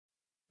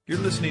You're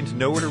listening to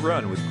Nowhere to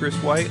Run with Chris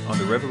White on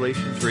the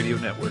Revelations Radio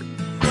Network.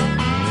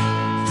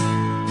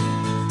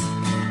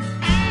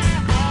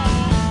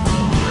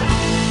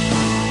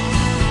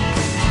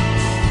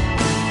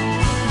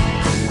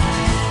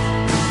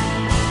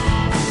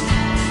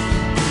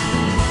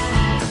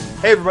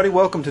 Hey everybody,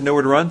 welcome to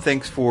Nowhere to Run.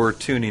 Thanks for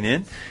tuning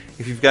in.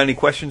 If you've got any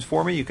questions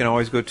for me, you can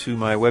always go to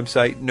my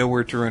website,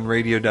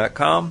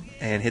 nowheretorunradio.com,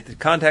 and hit the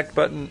contact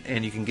button,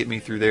 and you can get me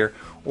through there,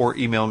 or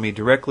email me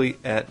directly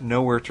at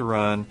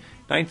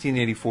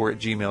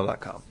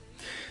nowheretorun1984@gmail.com.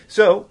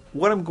 So,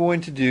 what I'm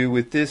going to do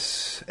with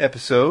this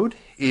episode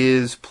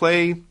is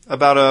play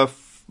about a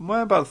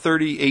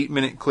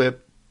 38-minute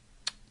clip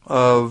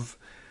of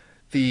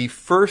the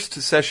first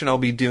session I'll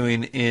be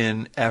doing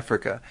in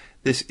Africa.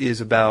 This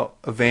is about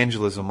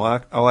evangelism.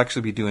 I'll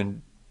actually be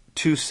doing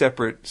two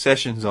separate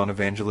sessions on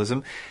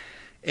evangelism.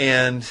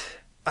 And,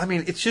 I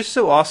mean, it's just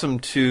so awesome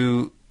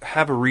to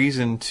have a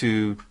reason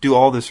to do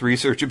all this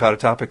research about a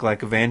topic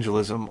like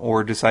evangelism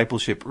or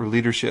discipleship or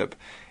leadership.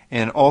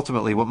 And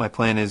ultimately what my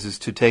plan is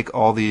to take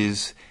all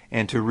these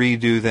and to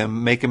redo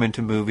them, make them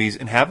into movies,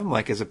 and have them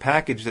like as a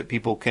package that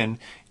people can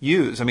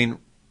use. I mean,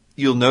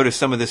 you'll notice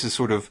some of this is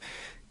sort of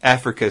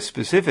Africa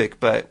specific,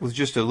 but with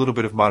just a little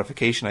bit of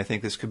modification, I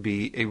think this could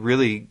be a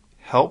really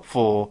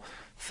helpful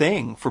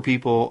thing for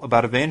people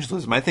about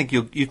evangelism. I think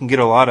you can get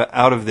a lot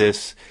out of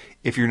this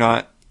if you're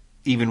not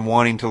even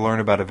wanting to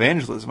learn about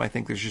evangelism. I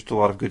think there's just a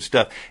lot of good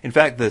stuff. In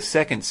fact, the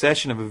second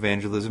session of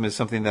evangelism is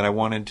something that I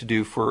wanted to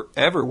do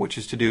forever, which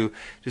is to do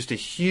just a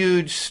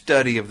huge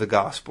study of the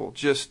gospel,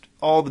 just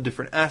all the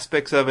different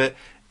aspects of it,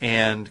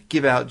 and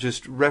give out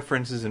just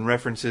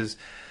references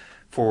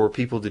for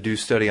people to do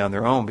study on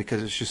their own,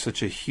 because it's just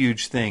such a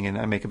huge thing, and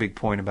I make a big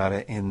point about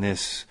it in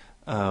this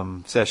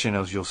session,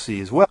 as you'll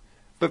see as well.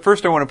 But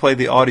first I want to play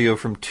the audio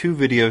from two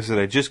videos that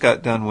I just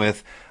got done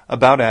with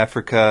about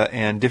Africa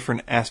and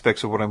different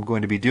aspects of what I'm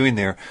going to be doing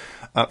there.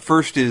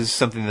 First is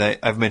something that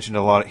I've mentioned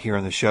a lot here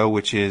on the show,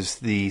 which is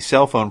the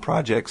cell phone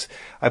projects.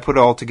 I put it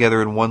all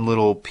together in one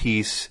little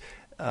piece,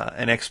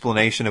 an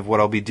explanation of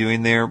what I'll be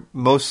doing there,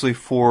 mostly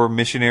for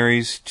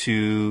missionaries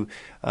to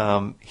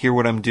hear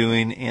what I'm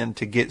doing and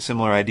to get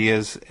similar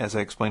ideas. As I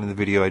explained in the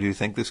video, I do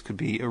think this could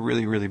be a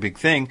really, really big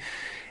thing.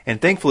 And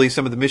thankfully,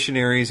 some of the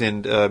missionaries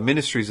and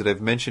ministries that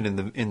I've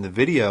mentioned in the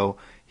video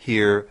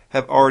here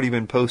have already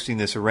been posting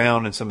this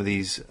around in some of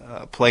these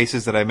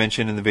places that I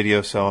mentioned in the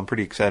video. So I'm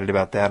pretty excited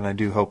about that, and I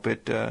do hope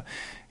it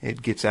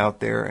gets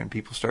out there and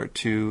people start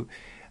to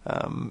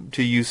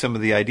use some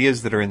of the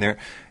ideas that are in there.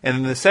 And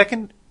then the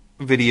second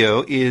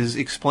video is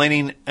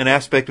explaining an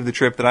aspect of the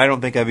trip that I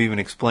don't think I've even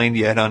explained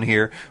yet on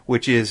here,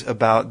 which is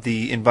about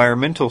the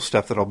environmental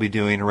stuff that I'll be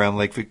doing around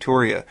Lake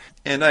Victoria.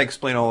 And I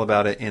explain all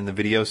about it in the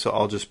video, so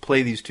I'll just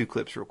play these two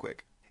clips real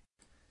quick.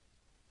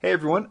 Hey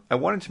everyone, I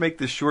wanted to make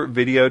this short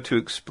video to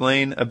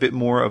explain a bit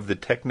more of the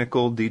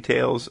technical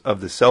details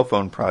of the cell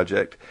phone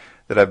project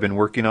that I've been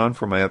working on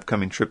for my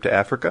upcoming trip to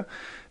Africa,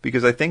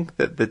 because I think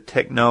that the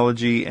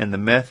technology and the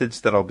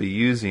methods that I'll be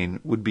using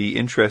would be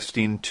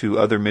interesting to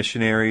other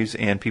missionaries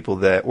and people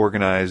that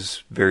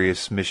organize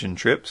various mission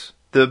trips.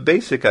 The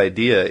basic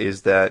idea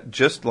is that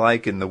just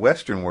like in the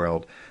Western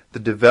world, the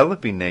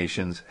developing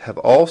nations have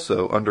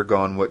also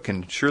undergone what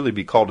can surely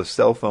be called a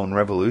cell phone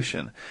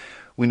revolution.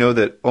 We know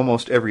that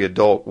almost every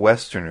adult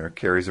Westerner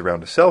carries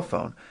around a cell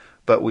phone,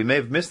 but we may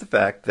have missed the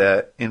fact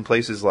that in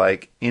places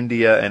like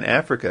India and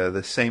Africa,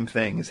 the same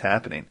thing is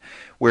happening,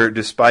 where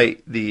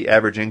despite the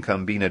average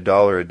income being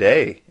 $1 a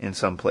day in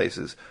some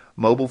places,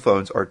 mobile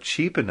phones are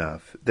cheap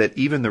enough that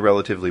even the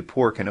relatively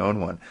poor can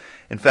own one.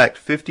 In fact,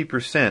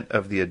 50%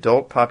 of the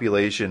adult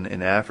population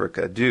in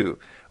Africa do,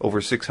 over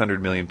 600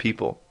 million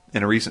people.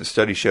 And a recent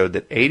study showed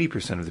that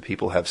 80% of the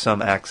people have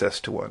some access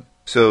to one.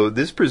 So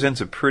this presents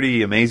a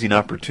pretty amazing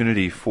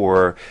opportunity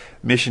for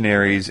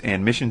missionaries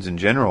and missions in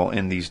general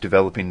in these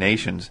developing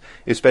nations,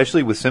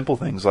 especially with simple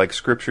things like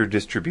scripture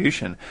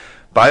distribution.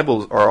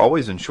 Bibles are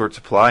always in short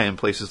supply in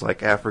places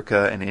like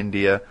Africa and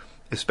India,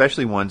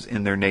 especially ones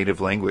in their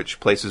native language,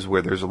 places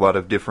where there's a lot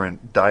of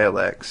different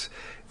dialects.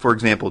 For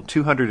example,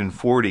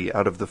 240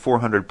 out of the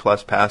 400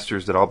 plus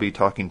pastors that I'll be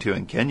talking to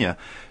in Kenya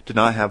do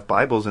not have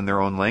Bibles in their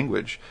own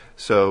language.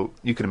 So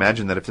you can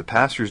imagine that if the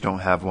pastors don't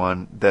have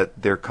one,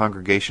 that their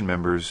congregation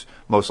members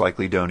most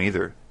likely don't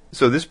either.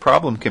 So this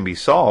problem can be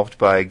solved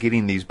by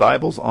getting these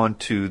Bibles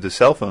onto the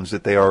cell phones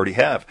that they already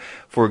have.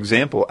 For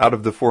example, out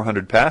of the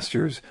 400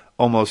 pastors,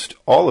 almost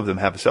all of them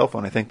have a cell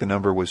phone. I think the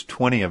number was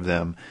 20 of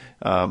them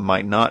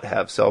might not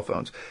have cell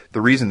phones.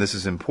 The reason this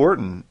is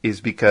important is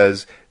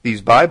because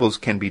these Bibles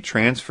can be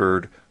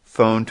transferred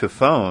phone to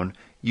phone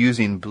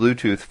using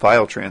Bluetooth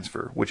file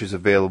transfer, which is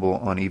available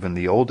on even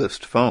the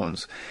oldest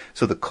phones.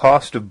 So the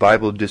cost of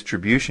Bible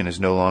distribution is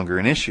no longer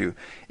an issue.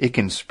 It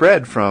can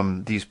spread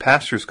from these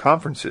pastors'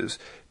 conferences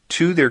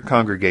to their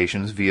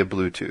congregations via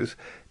Bluetooth,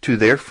 to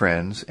their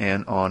friends,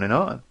 and on and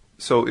on.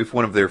 So if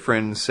one of their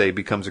friends, say,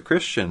 becomes a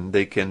Christian,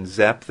 they can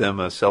zap them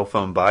a cell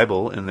phone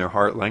Bible in their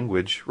heart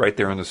language right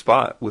there on the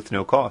spot with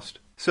no cost.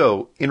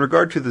 So, in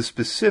regard to the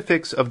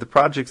specifics of the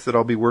projects that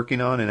I'll be working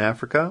on in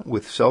Africa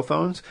with cell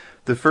phones,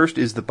 The first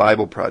is the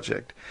Bible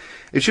Project.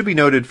 It should be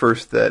noted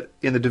first that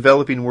in the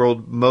developing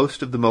world,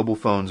 most of the mobile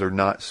phones are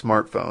not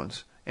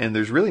smartphones, and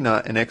there's really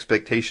not an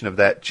expectation of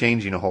that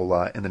changing a whole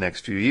lot in the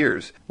next few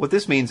years. What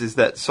this means is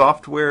that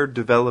software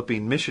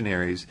developing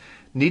missionaries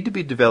need to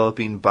be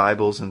developing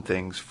Bibles and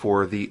things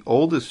for the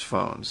oldest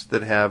phones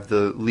that have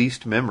the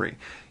least memory,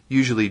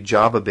 usually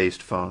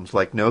Java-based phones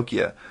like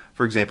Nokia.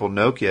 For example,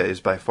 Nokia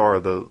is by far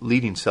the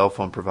leading cell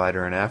phone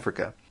provider in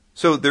Africa.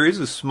 So there is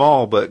a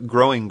small but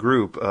growing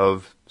group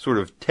of sort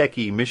of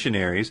techie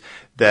missionaries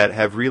that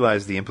have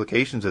realized the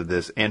implications of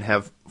this and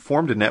have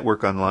formed a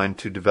network online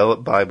to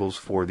develop Bibles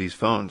for these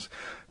phones.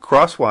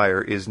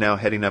 Crosswire is now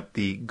heading up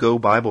the Go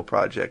Bible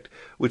Project,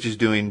 which is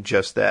doing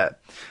just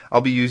that.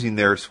 I'll be using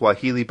their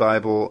Swahili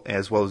Bible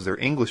as well as their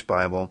English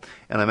Bible,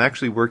 and I'm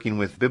actually working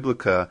with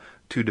Biblica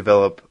to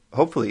develop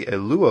hopefully a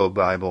Luo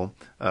Bible,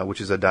 which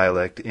is a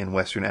dialect in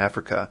Western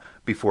Africa,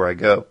 before I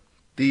go.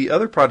 The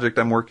other project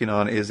I'm working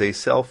on is a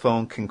cell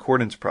phone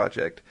concordance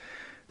project.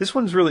 This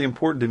one's really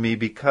important to me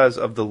because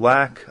of the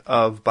lack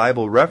of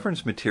Bible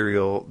reference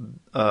material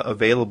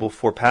available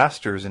for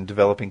pastors in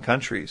developing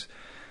countries.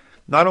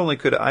 Not only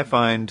could I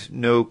find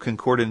no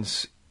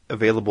concordance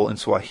available in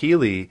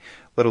Swahili,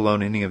 let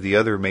alone any of the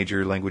other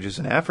major languages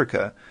in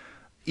Africa,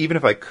 even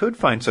if I could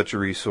find such a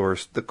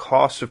resource, the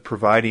cost of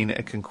providing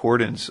a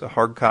concordance, a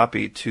hard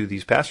copy, to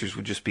these pastors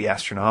would just be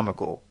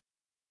astronomical.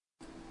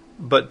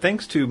 But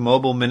thanks to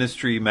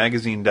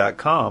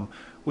mobileministrymagazine.com,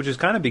 which has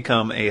kind of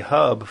become a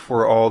hub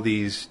for all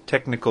these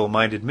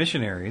technical-minded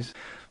missionaries,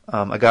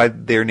 a guy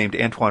there named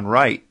Antoine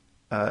Wright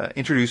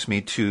introduced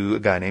me to a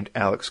guy named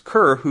Alex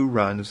Kerr, who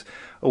runs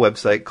a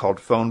website called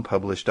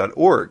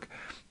phonepublish.org.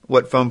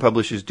 What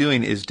PhonePublish is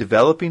doing is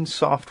developing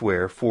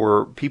software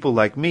for people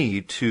like me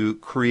to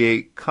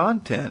create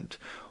content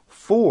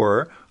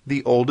for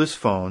the oldest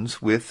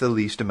phones with the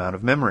least amount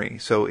of memory.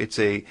 So it's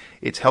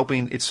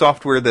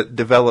software that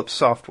develops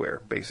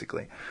software,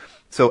 basically.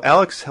 So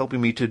Alex is helping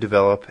me to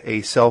develop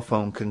a cell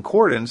phone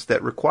concordance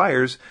that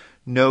requires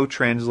no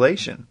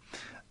translation.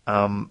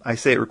 I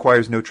say it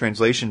requires no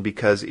translation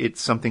because it's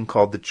something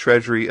called the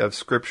Treasury of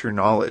Scripture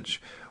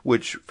Knowledge,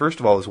 which, first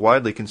of all, is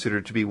widely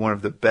considered to be one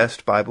of the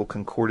best Bible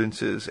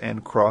concordances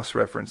and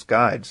cross-reference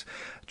guides,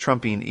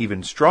 trumping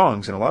even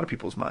Strong's in a lot of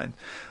people's mind.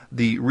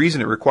 The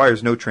reason it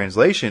requires no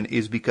translation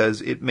is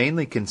because it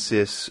mainly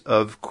consists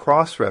of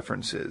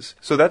cross-references.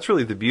 So that's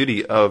really the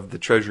beauty of the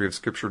Treasury of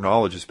Scripture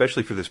Knowledge,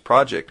 especially for this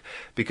project,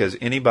 because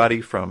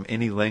anybody from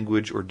any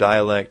language or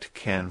dialect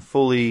can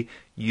fully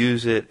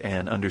use it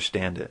and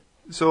understand it.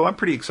 So I'm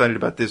pretty excited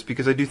about this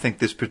because I do think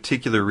this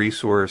particular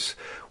resource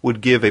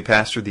would give a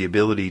pastor the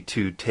ability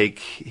to take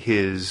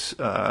his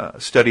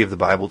study of the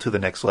Bible to the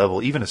next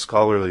level, even a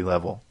scholarly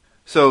level.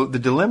 So the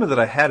dilemma that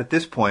I had at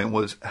this point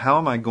was, how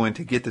am I going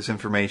to get this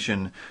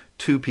information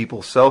to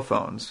people's cell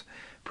phones,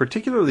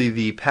 particularly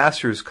the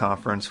pastors'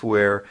 conference,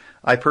 where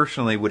I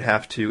personally would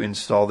have to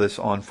install this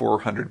on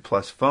 400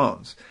 plus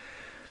phones.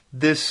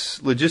 This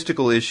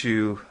logistical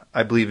issue,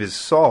 I believe, is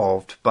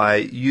solved by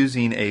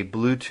using a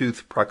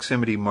Bluetooth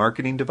proximity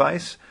marketing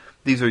device.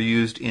 These are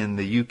used in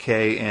the UK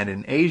and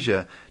in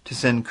Asia to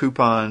send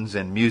coupons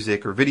and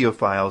music or video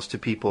files to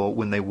people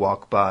when they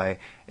walk by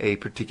a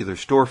particular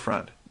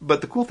storefront.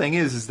 But the cool thing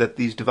is that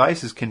these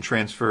devices can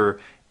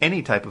transfer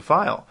any type of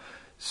file.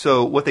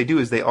 So what they do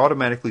is they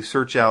automatically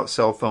search out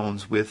cell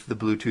phones with the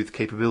Bluetooth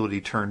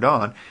capability turned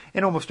on,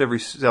 and almost every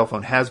cell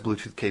phone has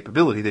Bluetooth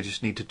capability. They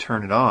just need to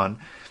turn it on.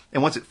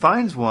 And once it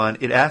finds one,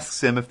 it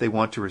asks them if they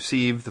want to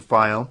receive the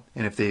file,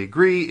 and if they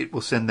agree, it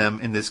will send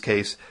them, in this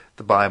case,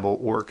 the Bible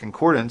or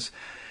concordance.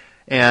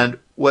 And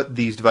what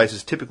these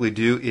devices typically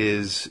do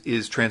is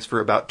transfer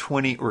about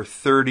 20 or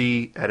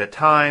 30 at a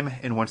time,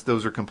 and once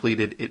those are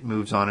completed, it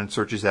moves on and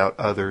searches out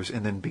others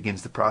and then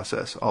begins the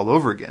process all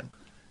over again.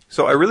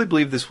 So I really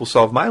believe this will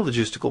solve my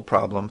logistical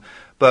problem,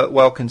 but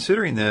while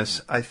considering this,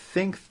 I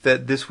think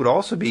that this would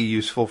also be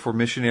useful for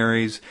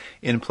missionaries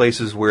in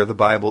places where the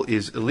Bible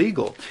is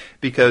illegal,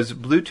 because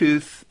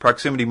Bluetooth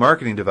proximity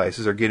marketing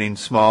devices are getting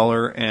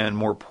smaller and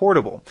more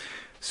portable.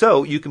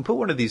 So you can put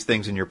one of these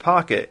things in your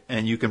pocket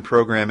and you can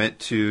program it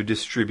to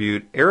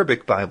distribute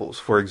Arabic Bibles,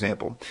 for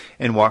example,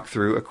 and walk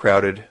through a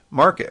crowded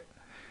market.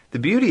 The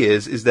beauty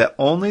is that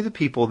only the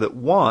people that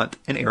want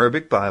an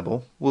Arabic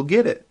Bible will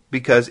get it,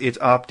 because it's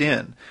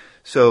opt-in.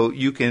 So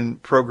you can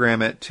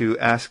program it to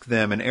ask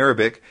them in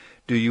Arabic,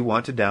 do you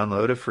want to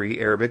download a free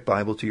Arabic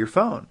Bible to your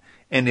phone?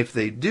 And if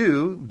they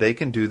do, they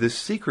can do this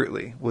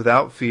secretly,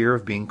 without fear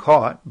of being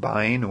caught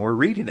buying or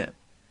reading it.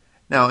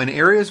 Now, in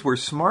areas where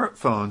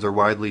smartphones are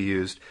widely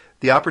used,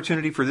 the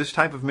opportunity for this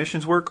type of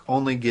missions work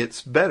only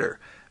gets better,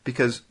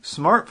 because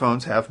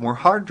smartphones have more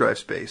hard drive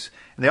space,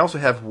 and they also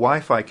have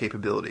Wi-Fi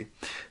capability.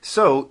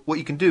 So what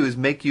you can do is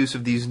make use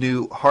of these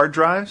new hard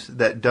drives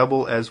that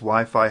double as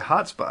Wi-Fi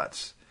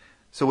hotspots.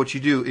 So what you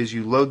do is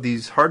you load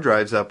these hard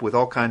drives up with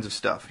all kinds of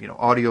stuff,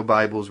 audio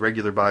Bibles,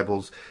 regular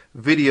Bibles,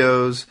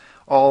 videos,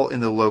 all in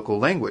the local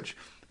language.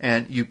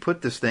 And you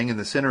put this thing in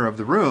the center of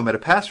the room at a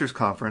pastor's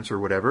conference or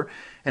whatever,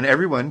 and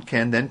everyone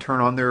can then turn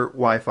on their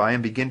Wi-Fi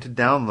and begin to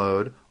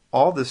download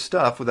all this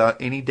stuff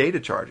without any data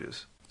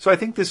charges. So I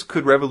think this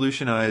could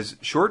revolutionize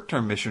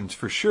short-term missions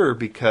for sure,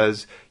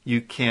 because you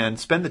can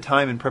spend the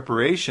time in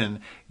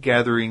preparation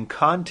gathering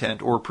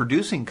content or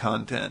producing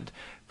content.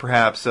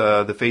 Perhaps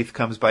the faith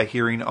comes by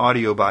hearing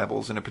audio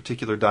Bibles in a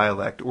particular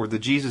dialect, or the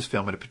Jesus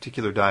film in a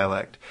particular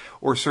dialect,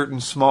 or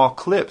certain small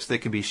clips that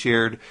can be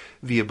shared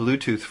via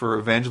Bluetooth for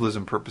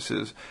evangelism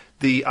purposes.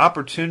 The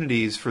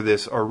opportunities for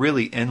this are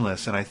really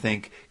endless, and I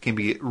think can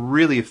be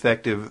really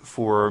effective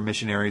for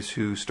missionaries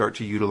who start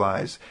to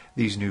utilize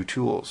these new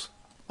tools.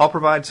 I'll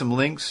provide some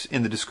links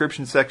in the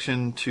description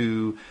section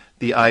to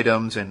the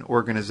items and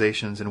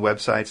organizations and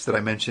websites that I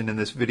mentioned in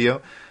this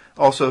video.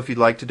 Also, if you'd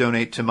like to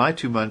donate to my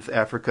 2-month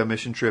Africa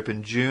mission trip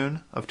in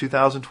June of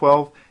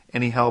 2012,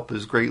 any help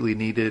is greatly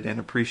needed and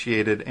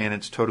appreciated, and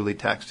it's totally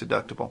tax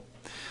deductible.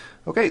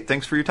 Okay,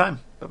 thanks for your time.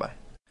 Bye-bye.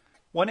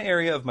 One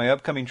area of my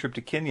upcoming trip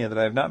to Kenya that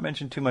I have not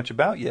mentioned too much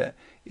about yet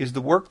is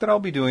the work that I'll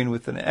be doing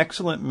with an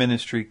excellent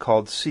ministry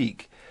called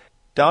Seek.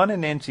 Don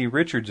and Nancy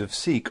Richards of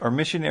Seek are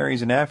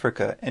missionaries in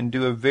Africa and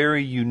do a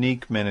very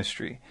unique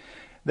ministry.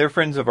 They're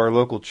friends of our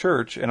local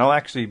church, and I'll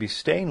actually be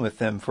staying with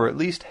them for at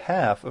least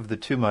half of the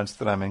 2 months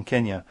that I'm in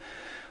Kenya.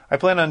 I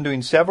plan on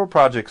doing several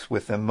projects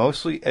with them,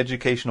 mostly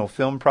educational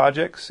film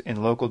projects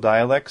in local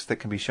dialects that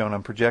can be shown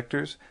on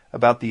projectors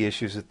about the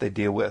issues that they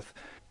deal with.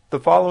 The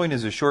following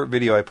is a short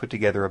video I put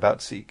together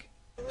about Seek.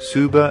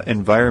 Suba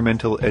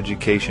Environmental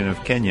Education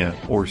of Kenya,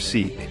 or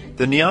Seek.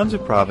 The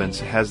Nyanza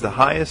province has the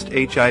highest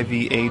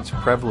HIV/AIDS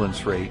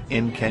prevalence rate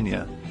in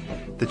Kenya.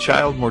 The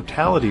child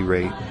mortality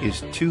rate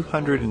is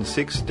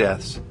 206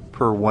 deaths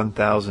per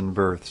 1,000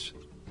 births.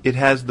 It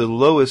has the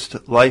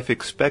lowest life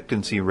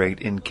expectancy rate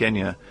in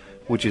Kenya,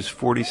 which is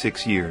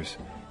 46 years,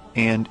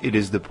 and it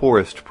is the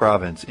poorest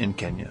province in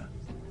Kenya.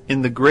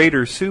 In the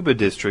greater Suba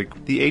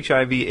district, the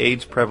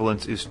HIV/AIDS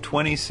prevalence is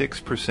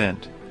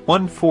 26%.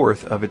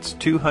 1/4 of its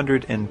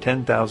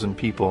 210,000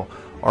 people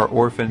are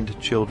orphaned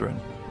children.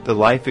 The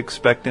life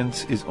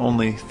expectancy is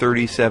only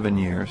 37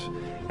 years,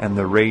 and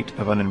the rate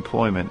of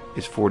unemployment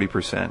is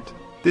 40%.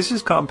 This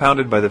is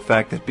compounded by the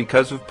fact that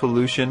because of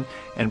pollution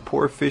and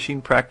poor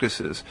fishing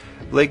practices,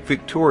 Lake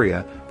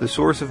Victoria, the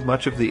source of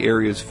much of the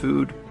area's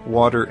food,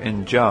 water,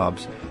 and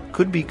jobs,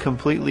 could be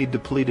completely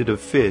depleted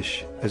of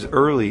fish as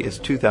early as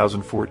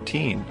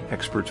 2014,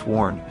 experts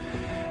warn.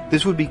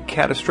 This would be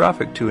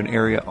catastrophic to an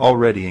area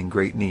already in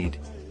great need.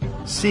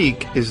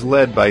 Seek is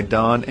led by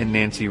Don and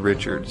Nancy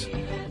Richards.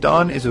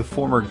 Don is a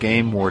former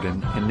game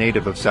warden and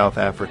native of South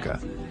Africa.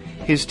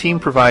 His team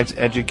provides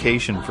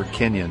education for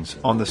Kenyans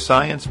on the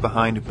science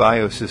behind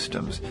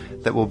biosystems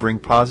that will bring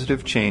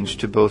positive change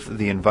to both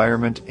the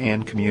environment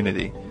and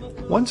community.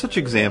 One such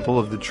example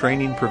of the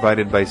training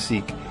provided by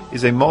Seek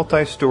is a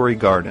multi-story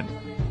garden.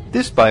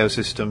 This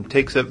biosystem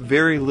takes up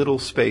very little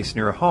space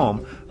near a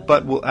home,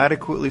 but will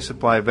adequately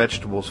supply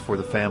vegetables for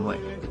the family.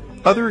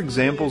 Other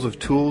examples of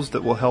tools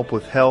that will help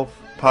with health,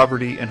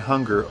 poverty, and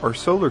hunger are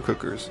solar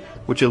cookers,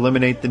 which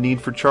eliminate the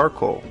need for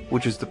charcoal,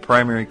 which is the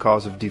primary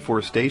cause of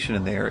deforestation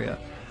in the area,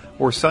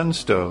 or sun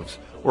stoves,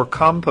 or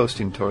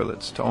composting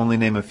toilets, to only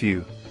name a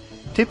few.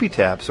 Tippy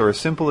taps are a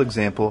simple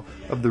example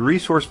of the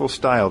resourceful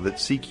style that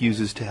Seek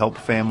uses to help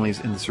families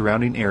in the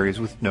surrounding areas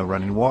with no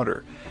running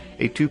water.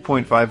 A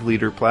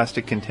 2.5-liter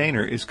plastic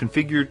container is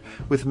configured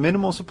with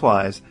minimal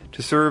supplies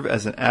to serve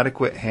as an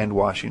adequate hand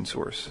washing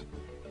source.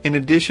 In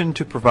addition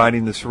to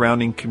providing the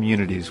surrounding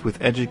communities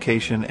with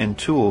education and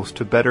tools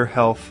to better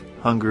health,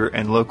 hunger,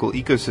 and local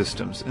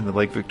ecosystems in the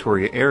Lake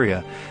Victoria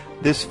area,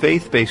 this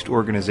faith-based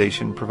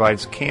organization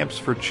provides camps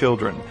for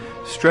children,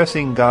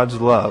 stressing God's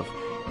love,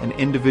 an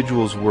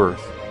individual's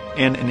worth,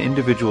 and an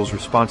individual's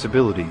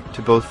responsibility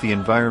to both the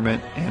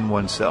environment and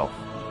oneself.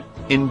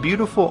 In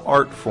beautiful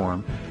art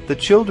form, the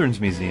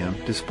Children's Museum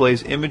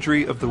displays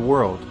imagery of the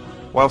world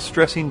while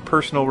stressing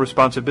personal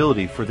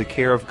responsibility for the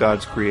care of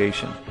God's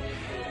creation.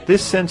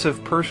 This sense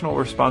of personal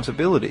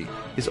responsibility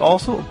is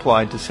also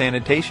applied to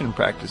sanitation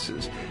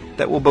practices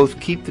that will both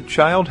keep the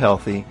child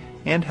healthy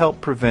and help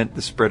prevent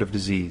the spread of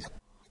disease.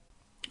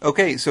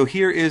 Okay, so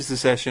here is the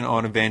session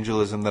on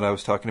evangelism that I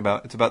was talking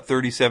about. It's about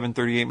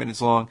 38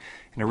 minutes long,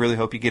 and I really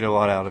hope you get a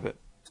lot out of it.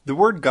 The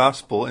word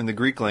gospel in the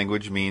Greek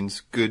language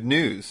means good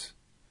news.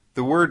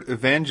 The word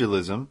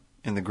evangelism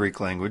in the Greek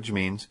language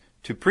means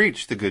to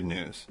preach the good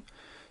news.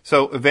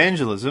 So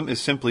evangelism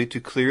is simply to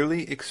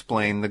clearly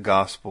explain the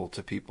gospel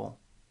to people.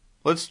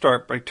 Let's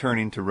start by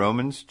turning to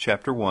Romans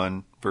chapter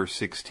 1, verse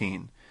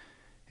 16.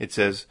 It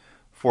says,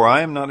 "For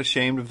I am not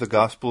ashamed of the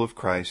gospel of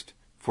Christ,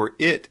 for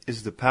it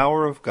is the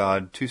power of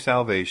God to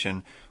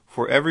salvation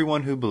for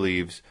everyone who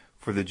believes,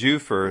 for the Jew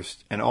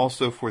first, and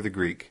also for the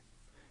Greek."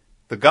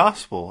 The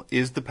gospel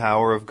is the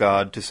power of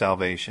God to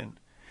salvation.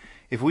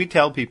 If we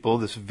tell people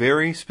this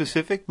very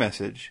specific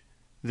message,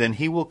 then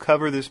He will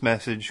cover this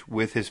message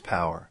with His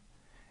power,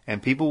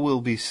 and people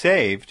will be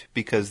saved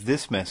because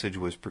this message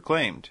was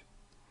proclaimed.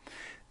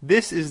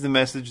 This is the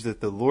message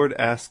that the Lord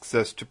asks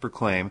us to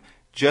proclaim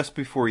just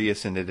before He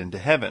ascended into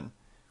heaven.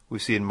 We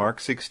see in Mark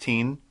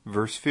 16,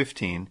 verse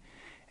 15,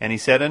 "And He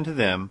said unto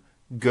them,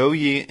 Go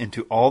ye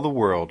into all the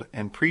world,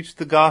 and preach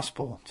the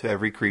gospel to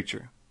every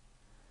creature."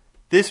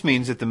 This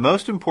means that the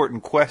most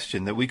important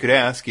question that we could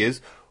ask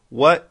is,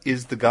 what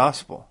is the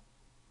gospel?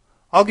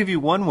 I'll give you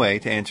one way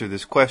to answer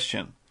this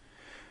question.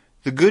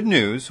 The good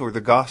news, or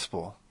the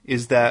gospel,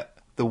 is that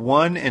the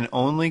one and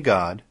only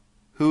God,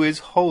 who is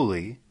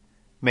holy,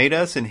 made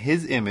us in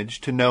His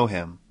image to know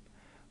Him,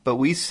 but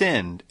we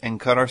sinned and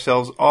cut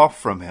ourselves off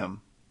from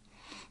Him.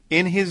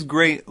 In His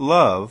great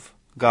love,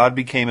 God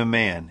became a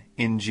man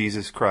in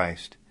Jesus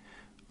Christ,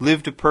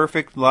 lived a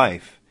perfect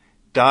life,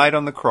 died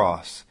on the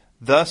cross,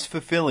 thus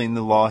fulfilling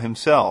the law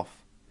Himself,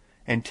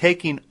 and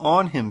taking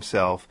on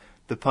Himself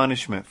the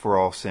punishment for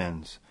all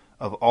sins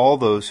of all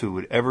those who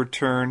would ever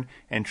turn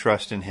and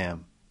trust in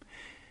Him.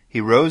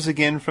 He rose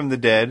again from the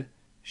dead,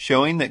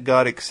 showing that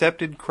God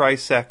accepted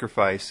Christ's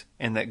sacrifice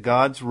and that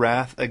God's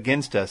wrath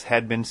against us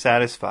had been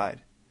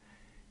satisfied.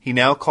 He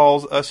now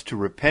calls us to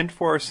repent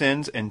for our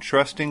sins and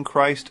trust in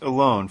Christ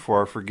alone for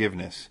our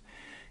forgiveness.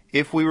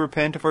 If we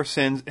repent of our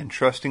sins and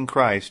trust in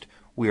Christ,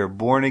 we are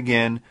born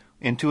again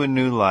into a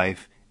new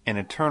life, an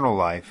eternal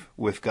life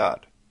with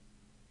God.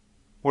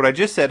 What I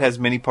just said has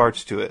many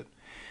parts to it.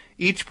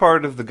 Each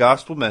part of the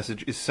gospel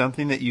message is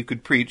something that you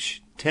could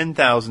preach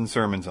 10,000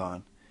 sermons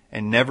on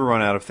and never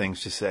run out of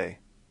things to say.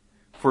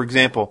 For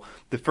example,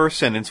 the first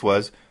sentence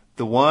was,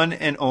 "The one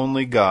and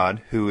only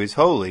God, who is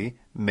holy,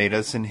 made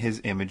us in His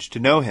image to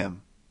know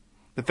Him."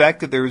 The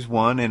fact that there is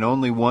one and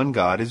only one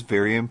God is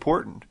very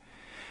important.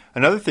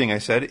 Another thing I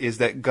said is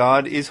that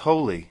God is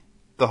holy.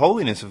 The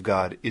holiness of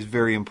God is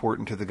very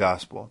important to the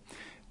gospel.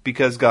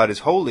 Because God is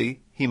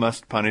holy, He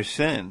must punish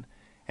sin.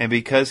 And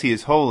because He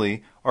is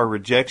holy, our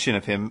rejection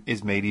of Him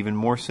is made even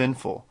more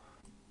sinful.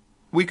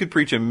 We could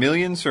preach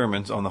 1,000,000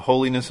 sermons on the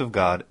holiness of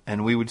God,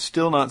 and we would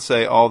still not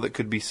say all that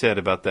could be said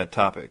about that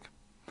topic.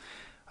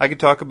 I could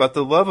talk about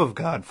the love of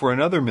God for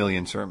another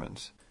 1,000,000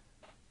 sermons.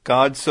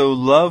 God so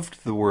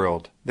loved the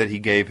world that He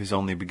gave His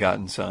only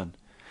begotten Son.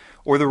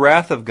 Or the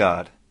wrath of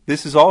God.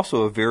 This is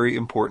also a very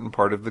important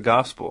part of the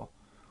gospel.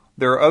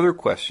 There are other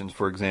questions,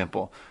 for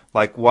example,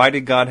 like why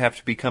did God have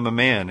to become a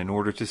man in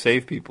order to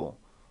save people?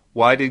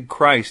 Why did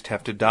Christ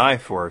have to die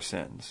for our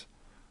sins?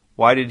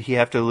 Why did He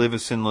have to live a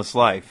sinless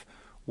life?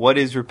 What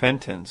is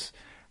repentance?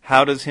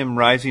 How does Him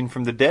rising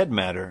from the dead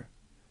matter?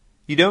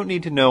 You don't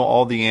need to know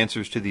all the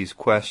answers to these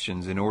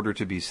questions in order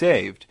to be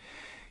saved.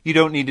 You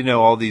don't need to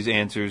know all these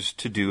answers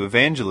to do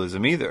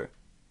evangelism either.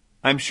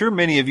 I'm sure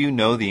many of you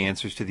know the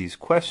answers to these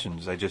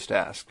questions I just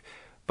asked,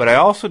 but I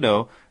also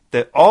know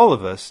that all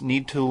of us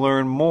need to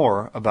learn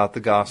more about the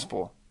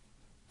gospel.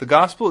 The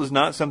gospel is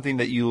not something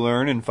that you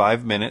learn in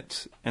 5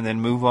 minutes and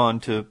then move on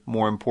to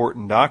more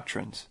important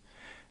doctrines.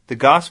 The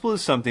gospel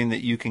is something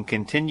that you can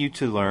continue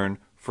to learn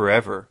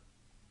forever.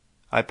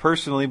 I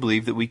personally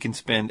believe that we can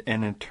spend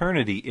an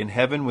eternity in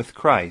heaven with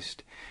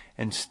Christ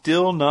and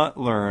still not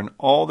learn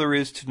all there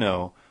is to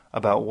know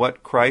about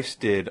what Christ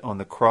did on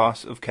the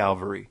cross of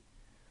Calvary.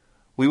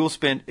 We will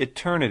spend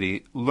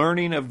eternity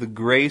learning of the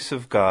grace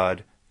of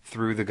God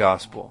through the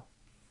gospel.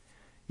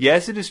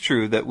 Yes, it is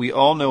true that we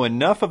all know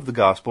enough of the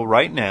gospel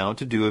right now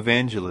to do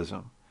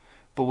evangelism,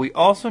 but we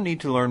also need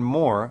to learn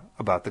more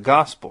about the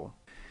gospel.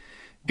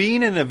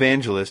 Being an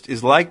evangelist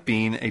is like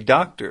being a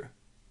doctor.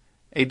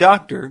 A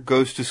doctor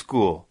goes to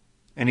school,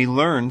 and he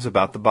learns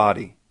about the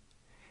body.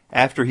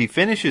 After he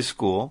finishes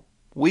school,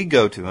 we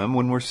go to him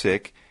when we're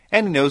sick,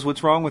 and he knows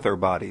what's wrong with our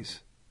bodies.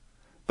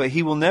 But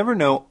he will never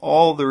know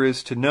all there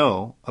is to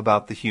know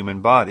about the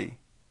human body.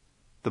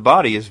 The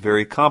body is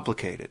very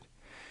complicated.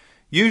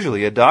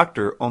 Usually a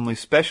doctor only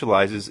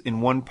specializes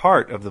in one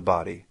part of the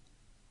body.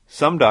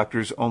 Some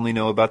doctors only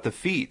know about the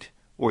feet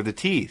or the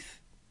teeth.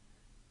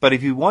 But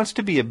if he wants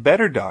to be a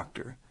better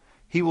doctor,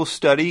 he will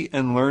study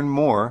and learn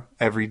more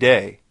every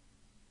day.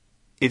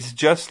 It's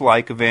just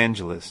like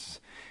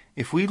evangelists.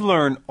 If we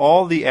learn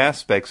all the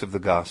aspects of the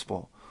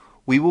gospel,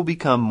 we will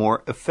become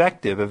more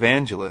effective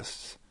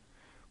evangelists.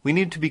 We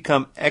need to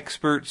become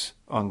experts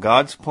on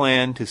God's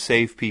plan to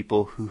save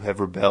people who have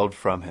rebelled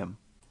from Him.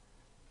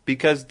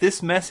 Because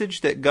this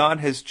message that God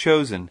has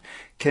chosen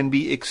can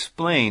be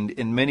explained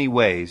in many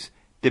ways,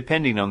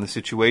 depending on the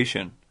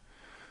situation.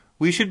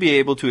 We should be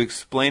able to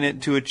explain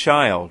it to a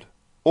child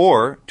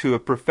or to a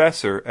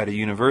professor at a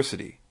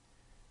university.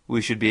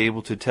 We should be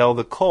able to tell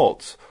the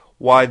cults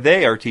why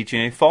they are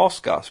teaching a false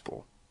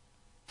gospel.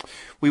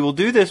 We will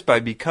do this by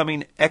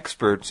becoming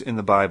experts in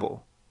the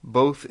Bible,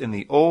 both in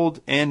the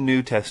Old and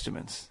New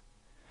Testaments.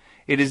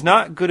 It is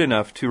not good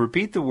enough to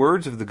repeat the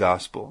words of the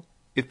gospel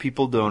if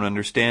people don't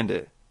understand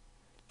it.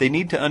 They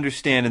need to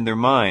understand in their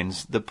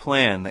minds the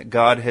plan that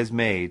God has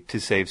made to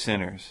save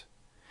sinners.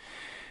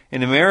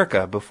 In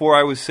America, before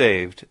I was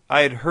saved,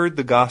 I had heard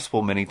the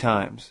gospel many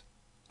times.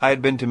 I had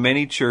been to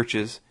many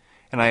churches,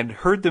 and I had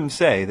heard them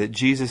say that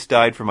Jesus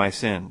died for my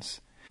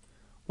sins.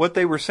 What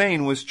they were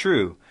saying was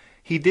true.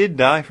 He did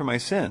die for my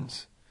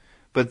sins.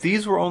 But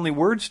these were only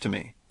words to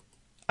me.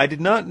 I did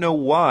not know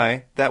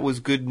why that was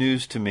good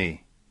news to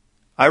me.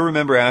 I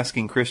remember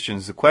asking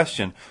Christians the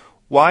question,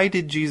 why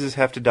did Jesus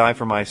have to die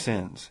for my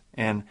sins?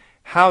 And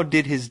how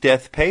did His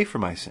death pay for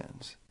my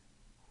sins?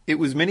 It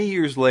was many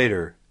years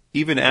later,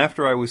 even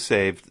after I was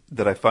saved,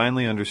 that I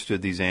finally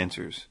understood these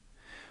answers.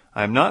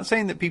 I am not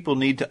saying that people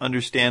need to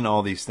understand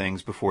all these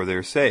things before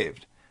they're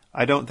saved.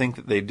 I don't think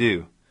that they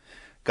do.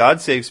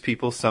 God saves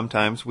people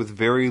sometimes with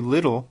very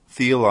little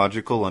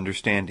theological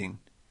understanding.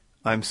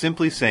 I'm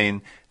simply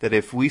saying that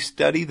if we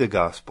study the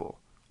gospel,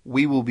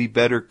 we will be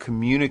better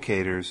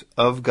communicators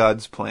of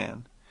God's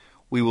plan.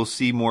 We will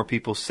see more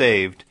people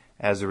saved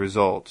as a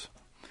result.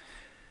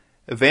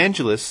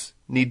 Evangelists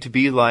need to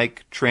be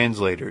like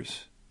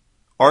translators.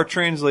 Our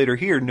translator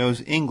here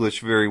knows English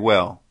very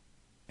well,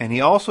 and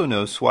he also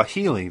knows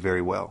Swahili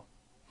very well.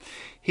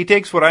 He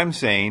takes what I'm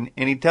saying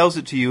and he tells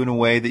it to you in a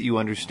way that you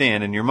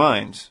understand in your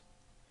minds.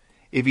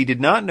 If he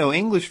did not know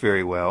English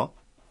very well,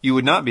 you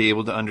would not be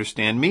able to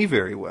understand me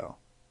very well.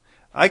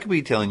 I could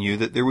be telling you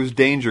that there was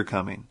danger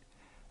coming.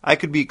 I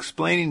could be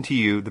explaining to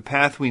you the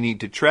path we need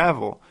to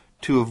travel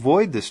to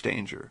avoid this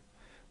danger.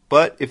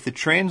 But if the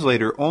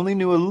translator only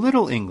knew a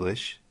little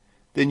English,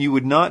 then you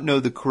would not know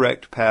the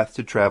correct path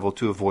to travel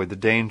to avoid the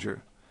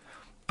danger.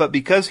 But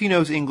because he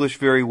knows English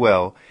very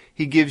well,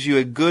 he gives you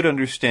a good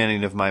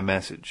understanding of my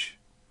message.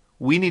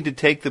 We need to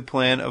take the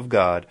plan of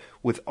God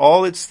with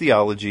all its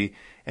theology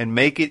and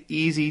make it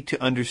easy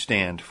to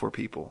understand for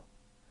people.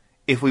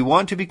 If we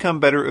want to become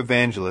better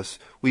evangelists,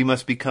 we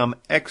must become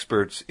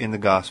experts in the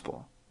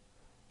gospel.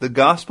 The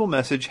gospel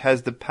message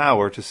has the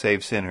power to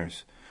save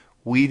sinners.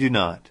 We do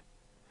not.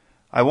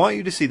 I want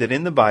you to see that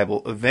in the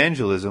Bible,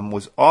 evangelism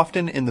was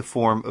often in the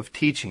form of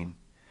teaching.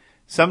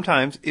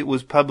 Sometimes it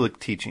was public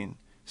teaching.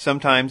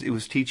 Sometimes it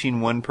was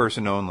teaching one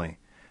person only.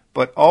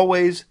 But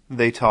always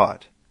they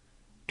taught.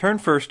 Turn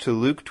first to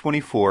Luke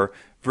 24,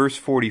 verse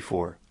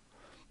 44.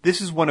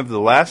 This is one of the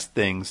last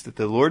things that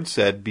the Lord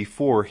said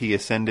before he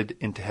ascended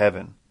into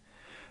heaven.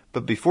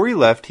 But before he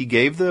left, he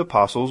gave the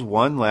apostles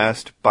one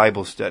last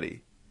Bible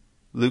study.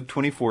 Luke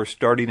 24,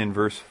 starting in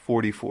verse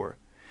 44.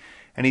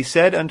 And he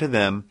said unto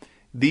them,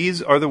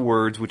 These are the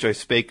words which I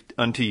spake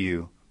unto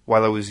you,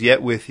 while I was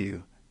yet with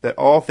you, that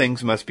all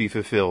things must be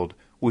fulfilled,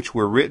 which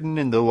were written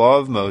in the law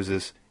of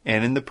Moses,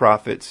 and in the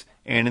prophets,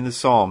 and in the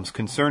Psalms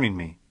concerning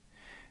me.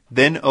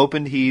 Then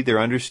opened he their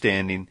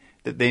understanding,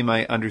 that they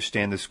might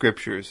understand the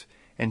Scriptures,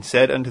 and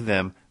said unto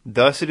them,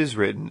 Thus it is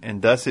written,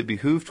 and thus it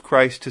behooved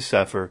Christ to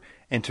suffer,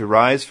 and to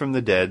rise from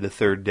the dead the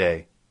third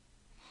day,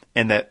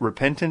 and that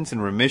repentance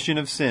and remission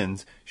of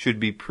sins should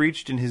be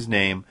preached in his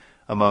name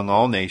among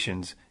all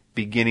nations,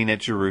 beginning at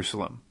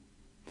Jerusalem.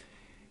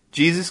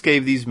 Jesus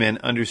gave these men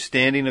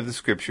understanding of the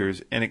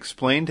Scriptures, and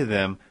explained to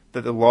them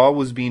that the law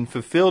was being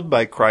fulfilled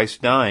by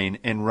Christ dying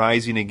and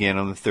rising again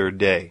on the third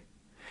day.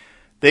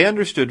 They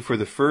understood for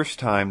the first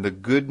time the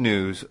good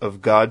news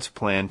of God's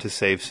plan to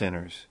save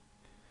sinners.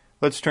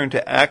 Let's turn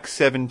to Acts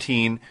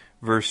 17,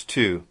 verse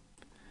 2.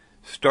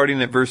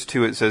 Starting at verse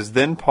 2, it says,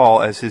 Then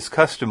Paul, as his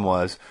custom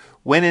was,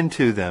 went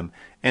into them,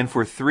 and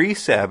for 3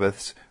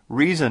 Sabbaths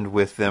reasoned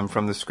with them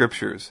from the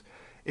Scriptures,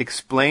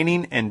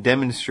 explaining and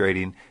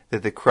demonstrating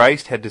that the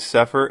Christ had to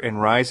suffer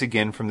and rise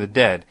again from the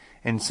dead,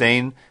 and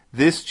saying,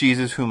 This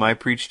Jesus whom I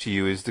preach to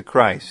you is the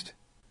Christ.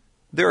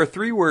 There are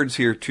 3 words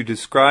here to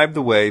describe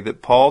the way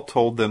that Paul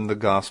told them the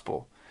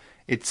gospel.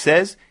 It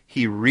says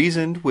he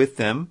reasoned with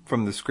them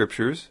from the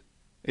Scriptures.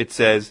 It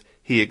says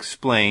he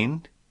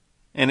explained,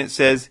 and it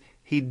says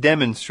he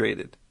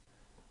demonstrated.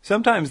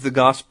 Sometimes the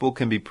gospel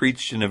can be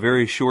preached in a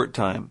very short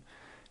time.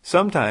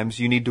 Sometimes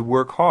you need to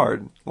work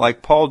hard,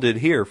 like Paul did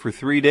here for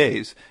 3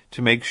 days,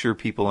 to make sure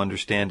people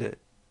understand it.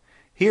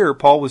 Here,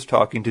 Paul was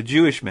talking to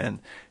Jewish men,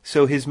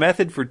 so his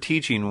method for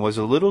teaching was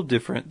a little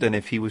different than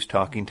if he was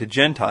talking to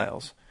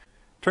Gentiles.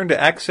 Turn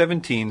to Acts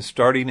 17,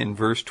 starting in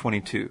verse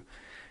 22.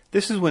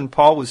 This is when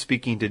Paul was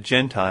speaking to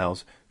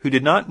Gentiles who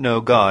did not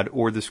know God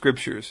or the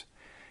Scriptures.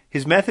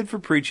 His method for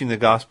preaching the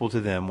gospel to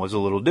them was a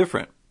little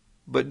different.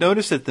 But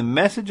notice that the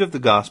message of the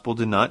gospel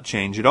did not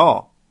change at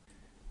all.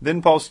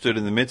 Then Paul stood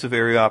in the midst of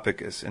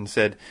Areopagus and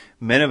said,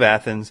 Men of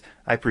Athens,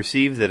 I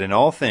perceive that in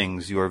all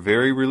things you are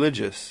very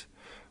religious.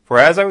 For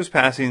as I was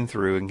passing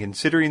through and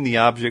considering the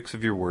objects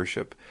of your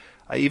worship,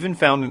 I even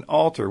found an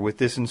altar with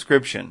this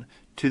inscription,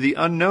 To the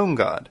unknown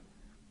God.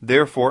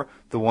 Therefore,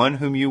 the one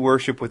whom you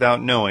worship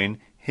without knowing,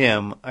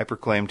 him I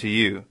proclaim to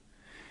you.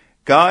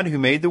 God, who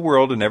made the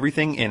world and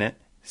everything in it,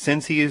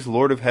 since he is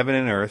Lord of heaven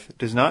and earth,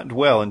 does not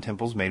dwell in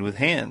temples made with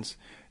hands,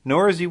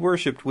 nor is he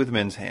worshipped with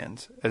men's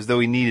hands, as though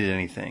he needed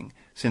anything,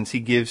 since he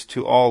gives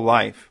to all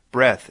life,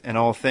 breath, and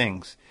all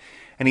things.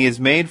 And he has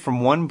made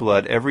from one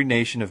blood every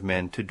nation of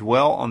men to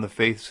dwell on the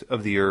face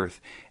of the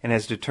earth, and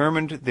has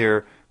determined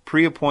their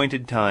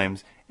pre-appointed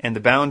times and the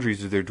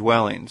boundaries of their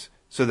dwellings,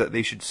 so that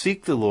they should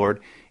seek the Lord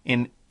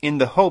in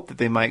the hope that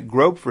they might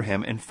grope for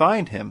him and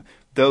find him,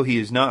 though he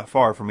is not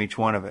far from each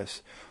one of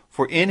us.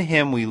 For in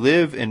him we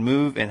live and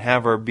move and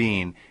have our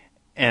being,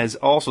 as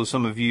also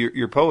some of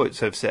your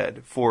poets have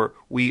said, for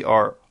we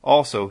are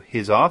also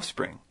his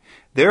offspring.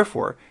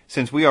 Therefore,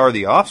 since we are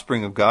the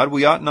offspring of God,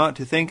 we ought not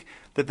to think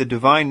that the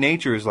divine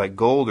nature is like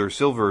gold or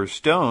silver or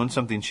stone,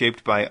 something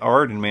shaped by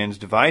art and man's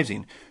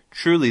devising.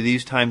 Truly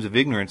these times of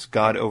ignorance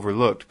God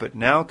overlooked, but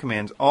now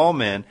commands all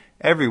men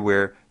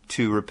everywhere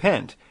to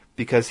repent,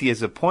 because he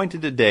has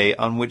appointed a day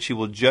on which he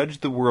will judge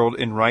the world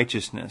in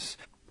righteousness,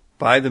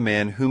 by the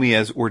man whom he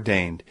has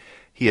ordained.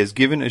 He has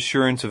given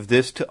assurance of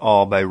this to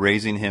all by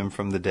raising him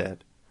from the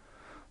dead."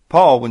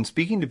 Paul, when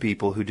speaking to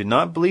people who did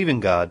not believe in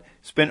God,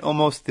 spent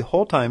almost the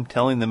whole time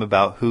telling them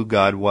about who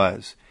God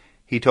was.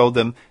 He told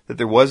them that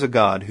there was a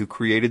God who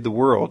created the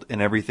world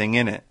and everything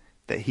in it,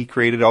 that he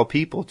created all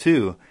people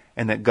too,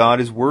 and that God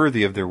is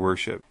worthy of their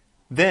worship.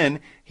 Then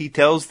he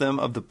tells them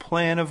of the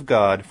plan of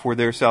God for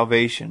their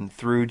salvation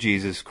through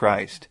Jesus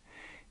Christ.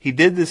 He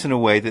did this in a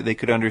way that they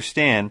could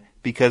understand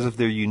because of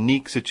their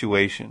unique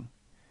situation.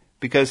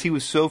 Because he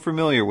was so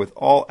familiar with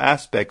all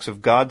aspects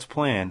of God's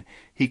plan,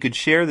 he could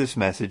share this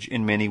message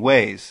in many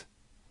ways.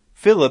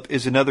 Philip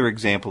is another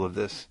example of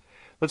this.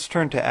 Let's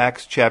turn to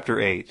Acts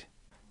chapter 8.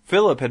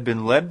 Philip had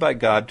been led by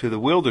God to the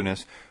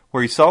wilderness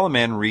where he saw a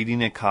man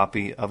reading a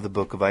copy of the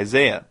book of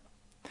Isaiah.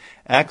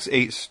 Acts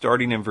 8,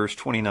 starting in verse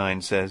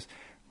 29, says,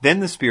 "Then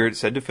the Spirit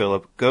said to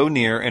Philip, 'Go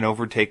near and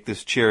overtake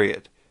this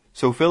chariot.'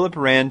 So Philip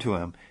ran to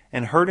him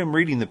and heard him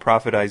reading the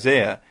prophet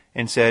Isaiah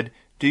and said,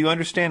 'Do you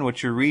understand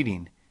what you're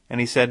reading?' And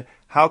he said,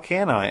 'How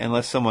can I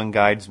unless someone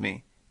guides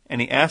me?'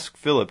 And he asked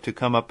Philip to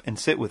come up and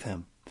sit with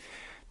him.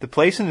 The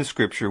place in the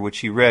scripture which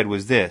he read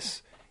was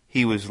this: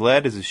 'He was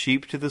led as a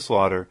sheep to the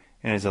slaughter,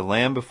 and as a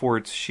lamb before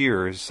its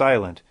shearer is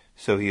silent,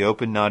 so he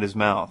opened not his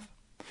mouth.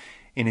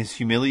 In his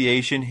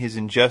humiliation his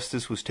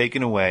injustice was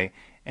taken away,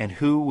 and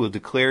who will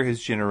declare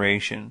his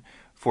generation?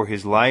 For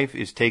his life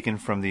is taken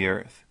from the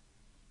earth.'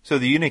 So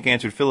the eunuch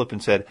answered Philip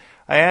and said,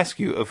 'I ask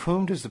you, of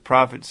whom does the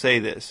prophet say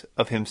this,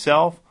 of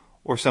himself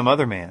or some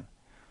other man?'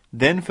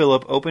 Then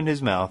Philip opened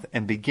his mouth,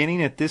 and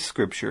beginning at this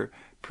scripture,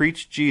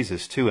 preached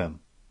Jesus to him."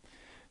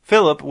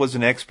 Philip was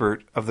an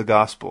expert of the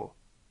gospel.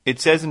 It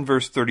says in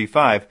verse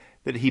 35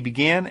 that he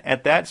began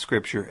at that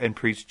scripture and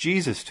preached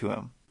Jesus to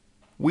him.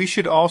 We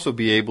should also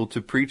be able to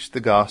preach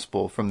the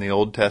gospel from the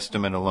Old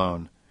Testament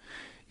alone.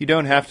 You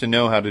don't have to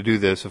know how to do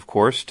this, of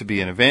course, to be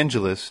an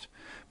evangelist,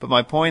 but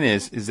my point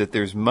is that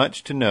there's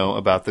much to know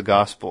about the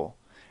gospel.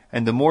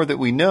 And the more that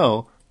we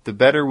know, the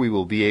better we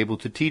will be able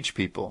to teach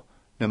people,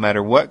 no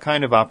matter what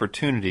kind of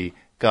opportunity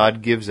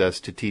God gives us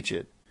to teach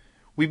it.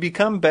 We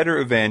become better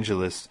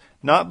evangelists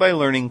not by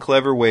learning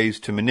clever ways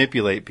to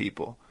manipulate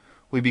people.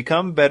 We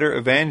become better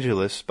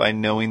evangelists by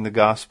knowing the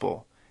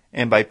gospel,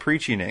 and by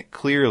preaching it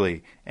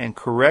clearly and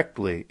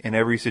correctly in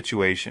every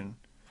situation.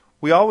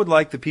 We all would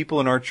like the people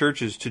in our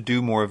churches to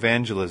do more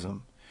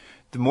evangelism.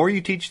 The more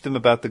you teach them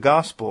about the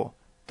gospel,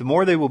 the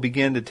more they will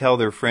begin to tell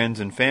their friends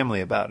and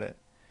family about it.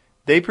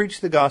 They preach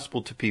the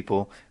gospel to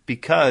people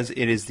because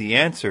it is the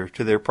answer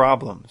to their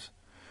problems.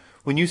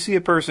 When you see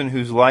a person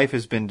whose life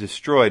has been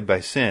destroyed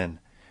by sin,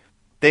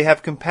 they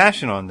have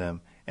compassion on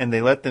them, and they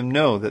let them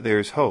know that there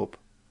is hope.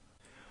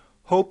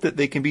 Hope that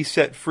they can be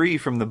set free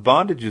from the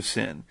bondage of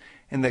sin,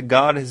 and that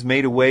God has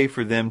made a way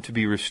for them to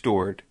be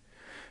restored.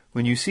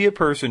 When you see a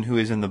person who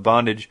is in the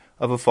bondage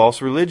of a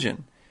false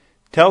religion,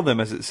 tell them,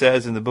 as it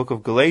says in the book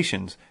of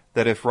Galatians,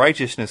 that if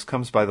righteousness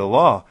comes by the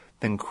law,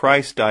 then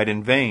Christ died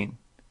in vain.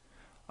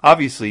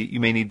 Obviously, you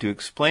may need to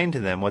explain to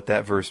them what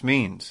that verse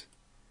means.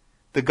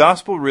 The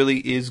gospel really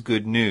is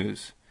good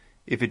news.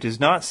 If it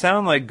does not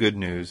sound like good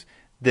news,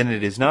 then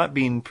it is not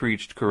being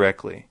preached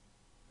correctly.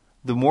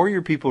 The more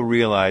your people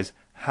realize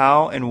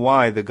how and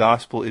why the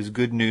gospel is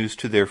good news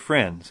to their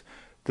friends,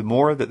 the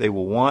more that they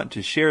will want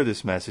to share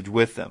this message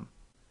with them.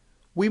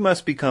 We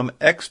must become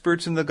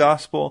experts in the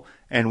gospel,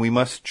 and we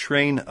must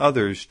train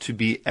others to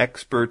be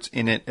experts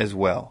in it as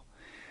well.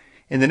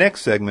 In the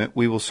next segment,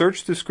 we will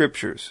search the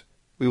scriptures.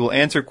 We will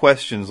answer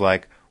questions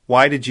like,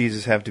 why did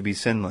Jesus have to be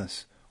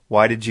sinless?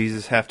 Why did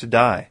Jesus have to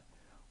die?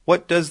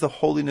 What does the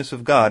holiness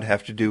of God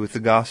have to do with the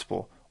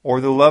gospel,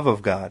 or the love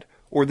of God,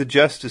 or the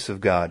justice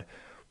of God?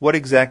 What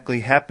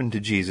exactly happened to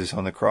Jesus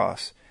on the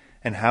cross,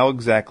 and how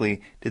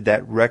exactly did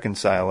that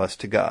reconcile us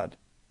to God?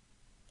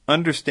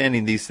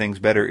 Understanding these things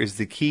better is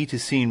the key to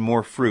seeing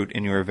more fruit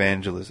in your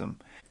evangelism.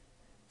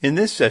 In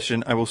this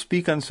session, I will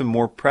speak on some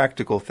more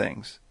practical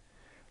things.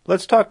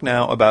 Let's talk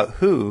now about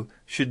who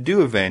should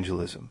do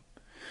evangelism.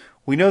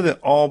 We know that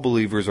all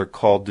believers are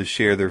called to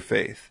share their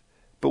faith,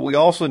 but we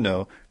also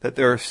know that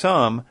there are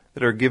some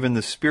that are given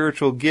the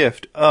spiritual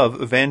gift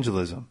of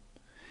evangelism.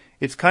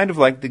 It's kind of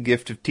like the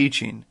gift of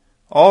teaching.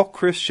 All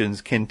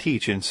Christians can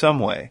teach in some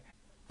way,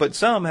 but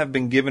some have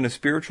been given a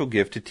spiritual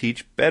gift to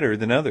teach better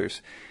than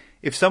others.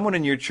 If someone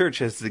in your church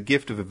has the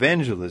gift of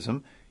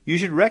evangelism, you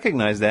should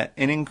recognize that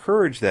and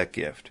encourage that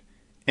gift,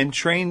 and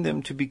train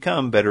them to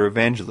become better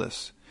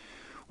evangelists.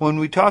 When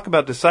we talk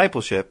about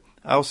discipleship,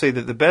 I'll say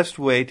that the best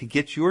way to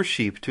get your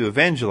sheep to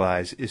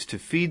evangelize is to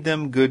feed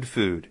them good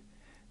food.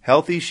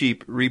 Healthy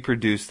sheep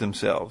reproduce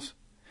themselves.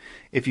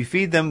 If you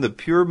feed them the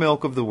pure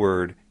milk of the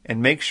Word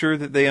and make sure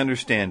that they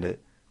understand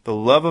it, the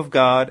love of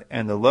God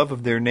and the love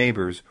of their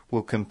neighbors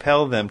will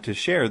compel them to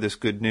share this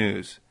good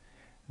news.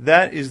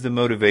 That is the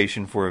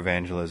motivation for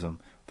evangelism,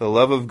 the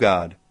love of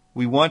God.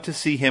 We want to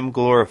see Him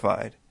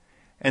glorified.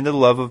 And the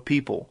love of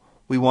people.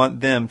 We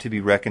want them to be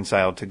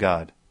reconciled to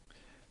God.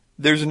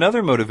 There's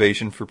another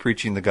motivation for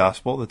preaching the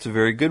gospel that's a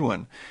very good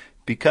one,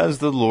 because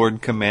the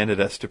Lord commanded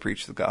us to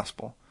preach the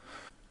gospel.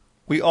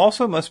 We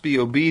also must be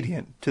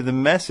obedient to the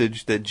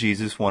message that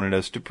Jesus wanted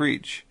us to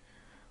preach.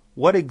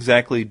 What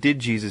exactly did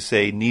Jesus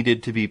say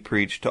needed to be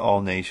preached to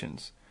all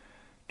nations?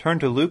 Turn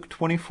to Luke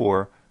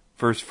 24,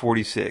 verse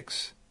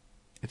 46.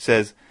 It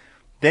says,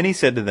 "Then he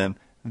said to them,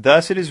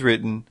 Thus it is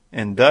written,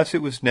 and thus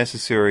it was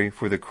necessary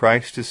for the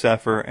Christ to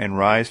suffer and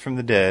rise from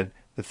the dead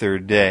the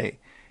third day,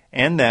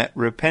 and that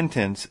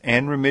repentance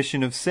and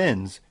remission of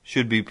sins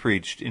should be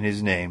preached in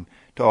his name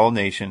to all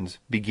nations,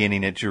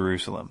 beginning at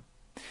Jerusalem."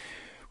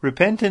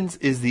 Repentance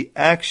is the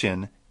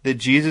action that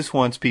Jesus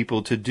wants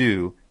people to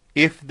do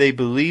if they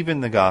believe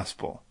in the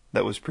gospel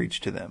that was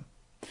preached to them.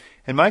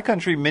 In my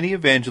country, many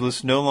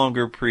evangelists no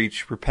longer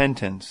preach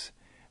repentance.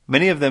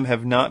 Many of them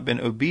have not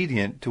been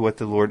obedient to what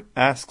the Lord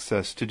asks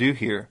us to do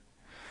here.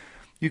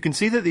 You can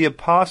see that the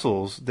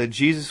apostles that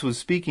Jesus was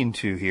speaking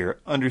to here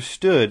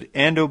understood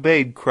and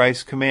obeyed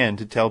Christ's command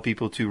to tell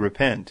people to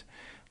repent.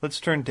 Let's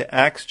turn to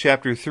Acts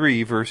chapter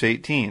 3, verse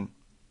 18.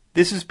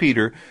 This is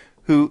Peter,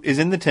 who is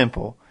in the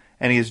temple,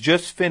 and he has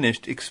just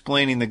finished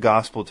explaining the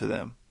gospel to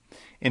them.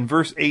 In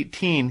verse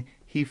 18,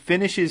 he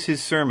finishes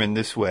his sermon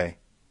this way: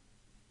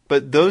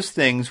 "But those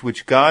things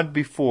which God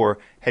before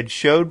had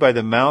showed by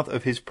the mouth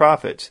of his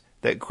prophets,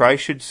 that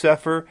Christ should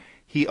suffer,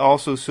 he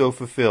also so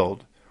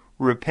fulfilled.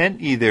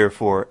 Repent ye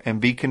therefore, and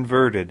be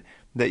converted,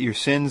 that your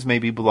sins may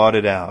be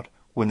blotted out,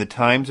 when the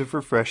times of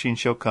refreshing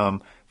shall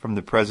come from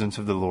the presence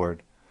of the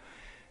Lord."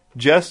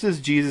 Just as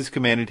Jesus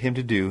commanded him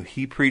to do,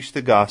 he preached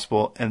the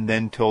gospel and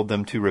then told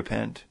them to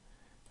repent.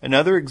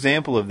 Another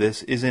example of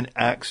this is in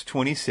Acts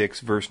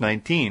 26, verse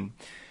 19.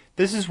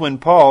 This is when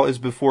Paul is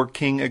before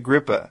King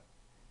Agrippa.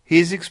 He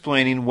is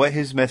explaining what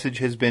his message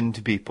has been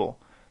to people,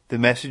 the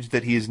message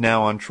that he is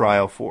now on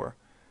trial for.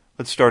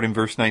 Let's start in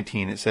verse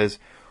 19. It says,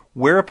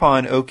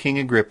 "Whereupon, O King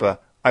Agrippa,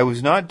 I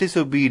was not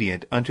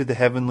disobedient unto the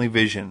heavenly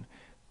vision,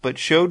 but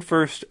showed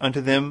first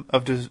unto them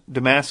of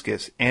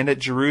Damascus, and at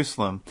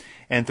Jerusalem,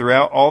 and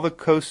throughout all the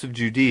coasts of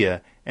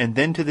Judea, and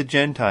then to the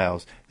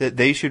Gentiles, that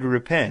they should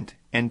repent,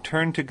 and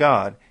turn to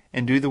God,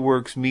 and do the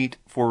works meet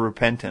for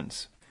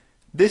repentance."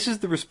 This is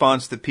the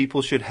response that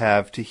people should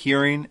have to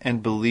hearing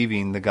and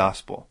believing the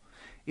gospel.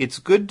 It's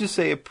good to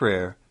say a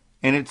prayer,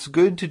 and it's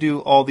good to do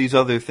all these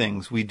other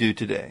things we do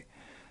today.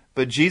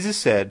 But Jesus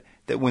said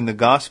that when the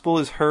gospel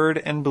is heard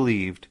and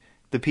believed,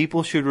 the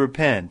people should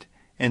repent,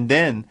 and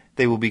then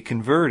they will be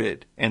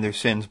converted and their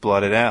sins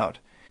blotted out.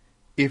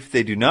 If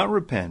they do not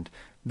repent,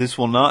 this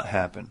will not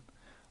happen.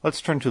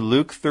 Let's turn to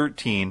Luke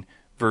 13,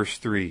 verse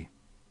 3.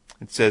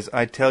 It says,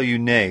 "I tell you,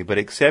 nay, but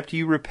except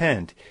ye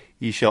repent,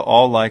 ye shall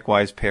all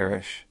likewise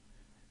perish."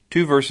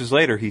 2 verses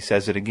later he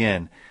says it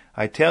again,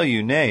 "I tell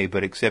you, nay,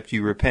 but except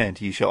you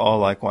repent, ye shall all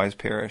likewise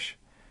perish."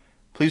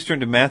 Please turn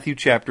to Matthew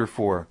chapter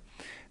 4.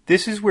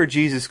 This is where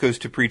Jesus goes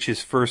to preach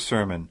his first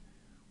sermon.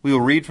 We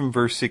will read from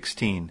verse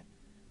 16.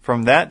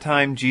 "From that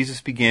time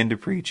Jesus began to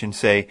preach and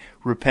say,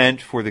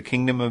 Repent, for the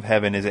kingdom of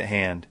heaven is at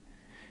hand."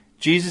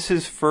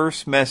 Jesus'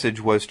 first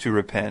message was to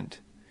repent.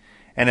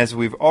 And as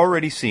we've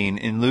already seen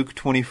in Luke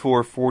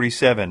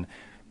 24:47,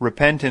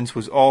 repentance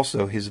was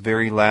also his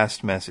very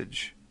last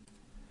message.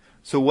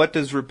 So what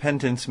does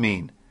repentance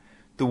mean?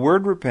 The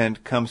word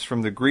repent comes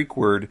from the Greek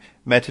word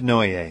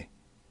metanoia.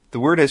 The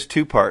word has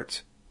two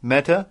parts.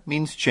 Meta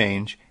means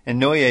change,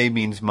 and noia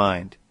means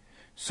mind.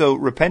 So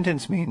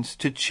repentance means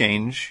to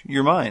change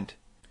your mind.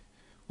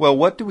 Well,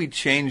 what do we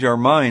change our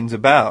minds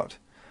about?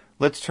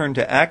 Let's turn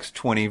to Acts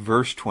 20,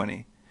 verse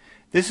 20.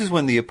 This is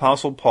when the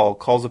Apostle Paul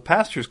calls a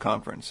pastors'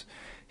 conference.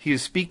 He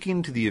is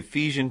speaking to the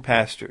Ephesian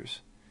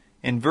pastors.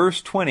 In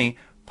verse 20,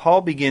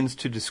 Paul begins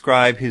to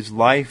describe his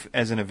life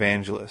as an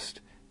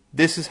evangelist.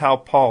 This is how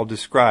Paul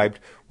described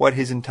what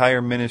his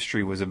entire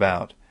ministry was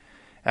about.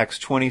 Acts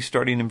 20,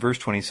 starting in verse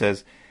 20,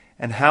 says,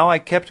 "And how I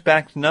kept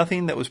back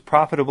nothing that was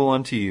profitable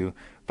unto you,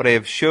 but I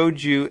have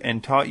showed you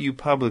and taught you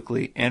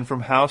publicly and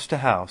from house to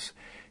house,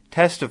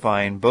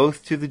 testifying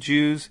both to the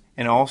Jews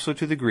and also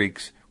to the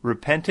Greeks,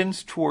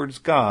 repentance towards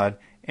God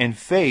and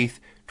faith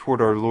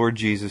toward our Lord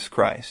Jesus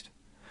Christ."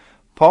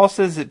 Paul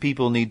says that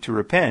people need to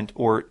repent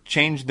or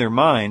change their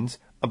minds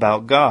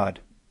about God.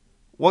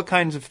 What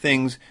kinds of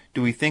things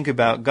do we think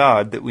about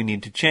God that we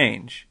need to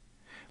change?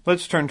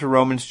 Let's turn to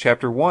Romans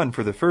chapter 1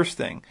 for the first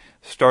thing,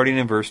 starting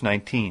in verse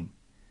 19.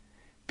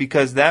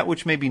 "Because that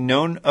which may be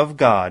known of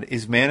God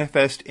is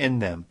manifest in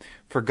them,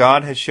 for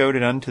God has showed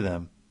it unto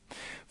them.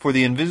 For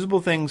the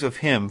invisible things of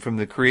him from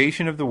the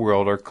creation of the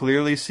world are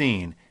clearly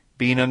seen,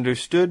 being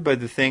understood by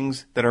the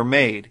things that are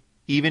made,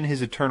 even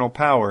his eternal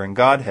power and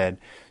Godhead,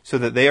 so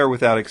that they are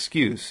without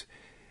excuse.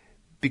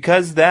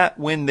 Because that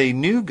when they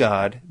knew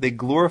God, they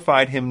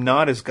glorified him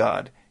not as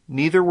God,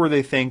 neither were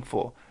they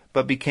thankful,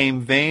 but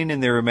became vain in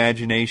their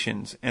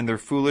imaginations, and their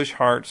foolish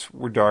hearts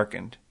were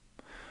darkened."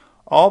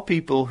 All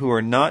people who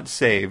are not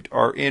saved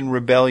are in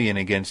rebellion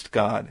against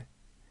God.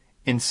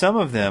 In some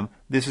of them,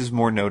 this is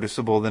more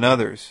noticeable than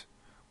others.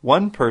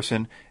 One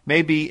person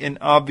may be in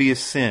obvious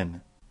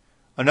sin.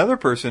 Another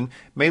person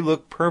may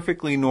look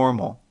perfectly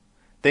normal.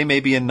 They may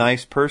be a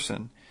nice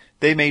person.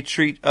 They may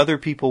treat other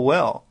people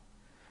well.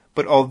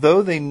 But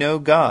although they know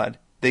God,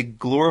 they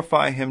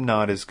glorify him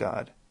not as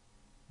God.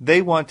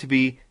 They want to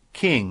be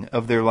king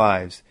of their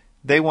lives.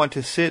 They want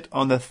to sit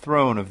on the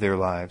throne of their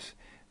lives.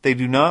 They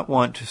do not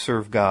want to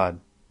serve God.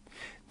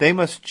 They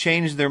must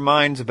change their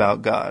minds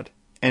about God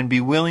and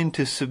be willing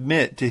to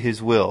submit to His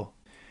will.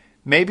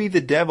 Maybe the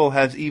devil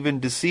has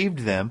even deceived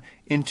them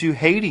into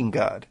hating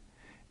God.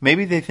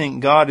 Maybe they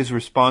think God is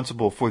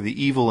responsible for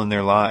the evil in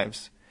their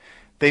lives.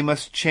 They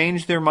must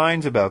change their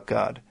minds about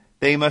God.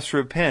 They must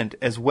repent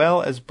as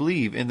well as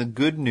believe in the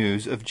good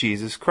news of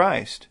Jesus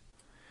Christ.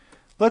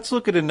 Let's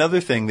look at another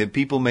thing that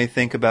people may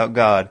think about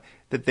God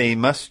that they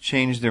must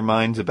change their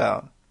minds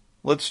about.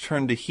 Let's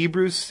turn to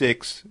Hebrews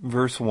 6,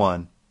 verse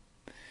 1.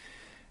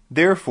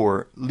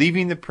 Therefore,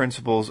 leaving the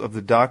principles of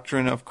the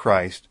doctrine of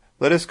Christ,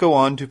 let us go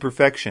on to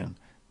perfection,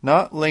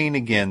 not laying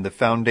again the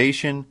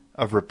foundation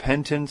of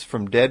repentance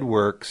from dead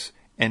works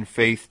and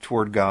faith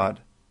toward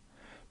God.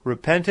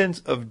 Repentance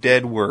of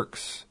dead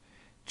works.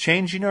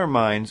 Changing our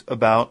minds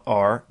about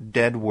our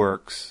dead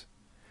works.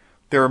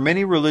 There are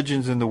many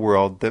religions in the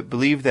world that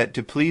believe that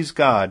to please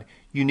God,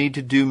 you need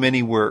to do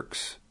many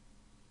works.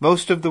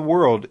 Most of the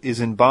world is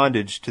in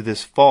bondage to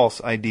this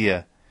false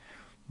idea.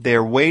 They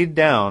are weighed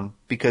down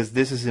because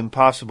this is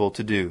impossible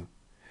to do.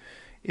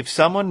 If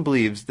someone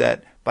believes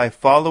that by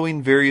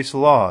following various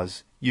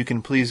laws you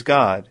can please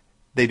God,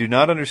 they do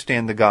not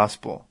understand the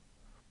gospel.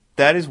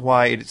 That is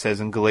why it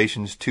says in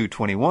Galatians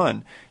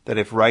 2:21 that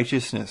if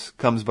righteousness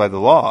comes by the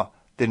law,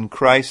 then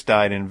Christ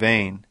died in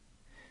vain.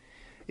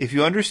 If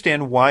you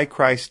understand why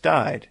Christ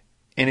died,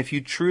 and if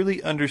you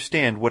truly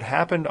understand what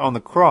happened on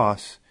the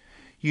cross,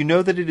 you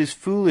know that it is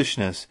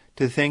foolishness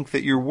to think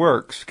that your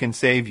works can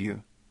save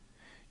you.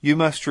 You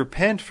must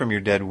repent from your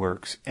dead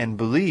works and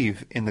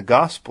believe in the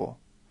gospel.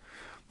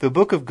 The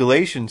book of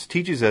Galatians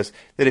teaches us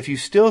that if you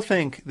still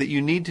think that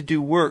you need to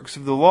do works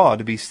of the law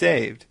to be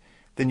saved,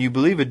 then you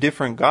believe a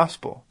different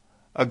gospel,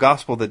 a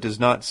gospel that does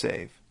not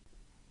save.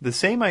 The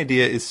same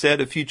idea is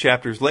said a few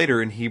chapters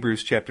later in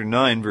Hebrews chapter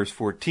 9, verse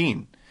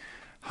 14.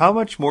 How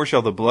much more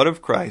shall the blood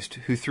of Christ,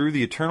 who through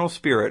the eternal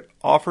Spirit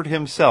offered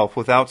himself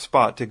without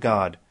spot to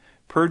God,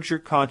 purge your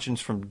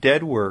conscience from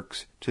dead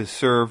works to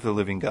serve the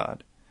living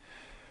God?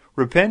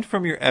 Repent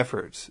from your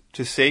efforts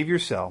to save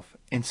yourself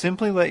and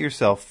simply let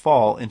yourself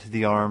fall into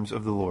the arms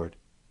of the Lord.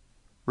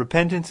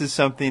 Repentance is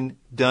something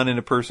done in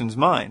a person's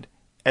mind,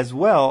 as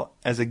well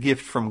as a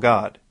gift from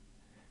God.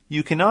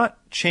 You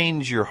cannot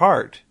change your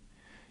heart.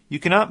 You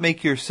cannot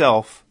make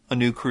yourself a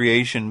new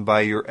creation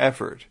by your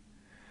effort.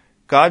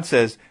 God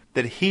says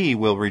that He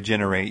will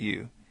regenerate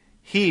you.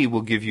 He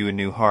will give you a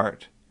new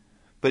heart,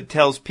 but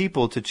tells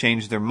people to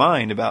change their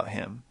mind about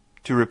Him,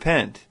 to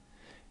repent,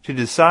 to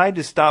decide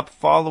to stop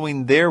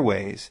following their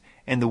ways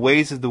and the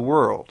ways of the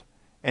world,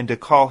 and to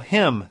call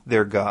Him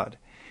their God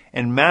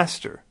and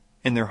Master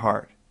in their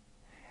heart,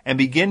 and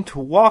begin to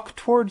walk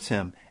towards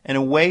Him and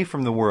away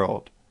from the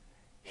world.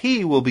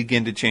 He will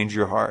begin to change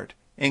your heart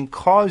and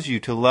cause you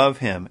to love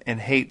Him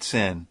and hate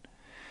sin.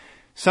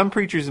 Some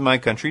preachers in my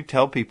country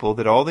tell people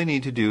that all they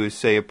need to do is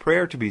say a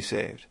prayer to be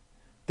saved.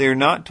 They are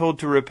not told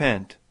to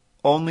repent,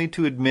 only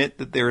to admit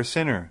that they're a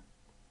sinner.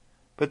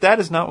 But that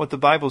is not what the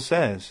Bible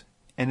says,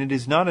 and it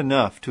is not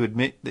enough to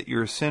admit that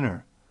you're a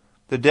sinner.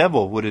 The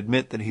devil would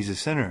admit that he's a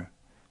sinner.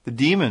 The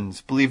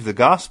demons believe the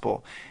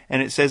gospel,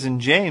 and it says in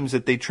James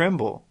that they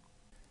tremble.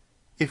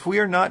 If we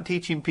are not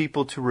teaching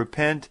people to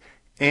repent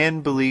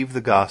and believe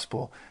the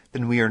gospel,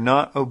 then we are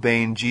not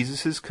obeying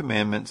Jesus'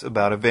 commandments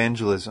about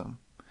evangelism.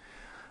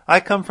 I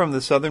come from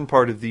the southern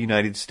part of the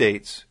United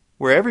States,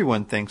 where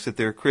everyone thinks that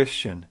they're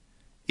Christian,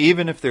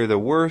 even if they're the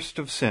worst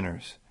of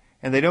sinners,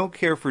 and they don't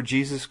care for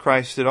Jesus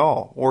Christ at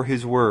all, or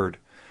His Word,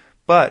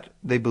 but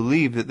they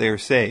believe that they are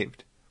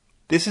saved.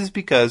 This is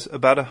because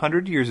about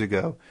 100 years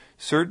ago,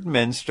 certain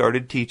men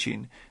started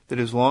teaching that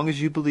as long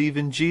as you believe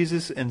in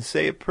Jesus and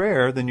say a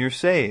prayer, then you're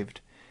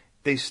saved.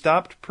 They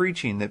stopped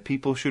preaching that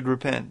people should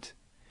repent.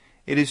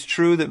 It is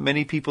true that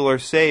many people are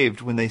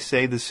saved when they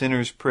say the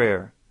sinner's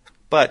prayer,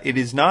 but it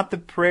is not the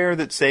prayer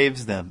that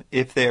saves them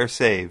if they are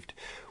saved.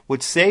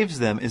 What saves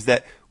them is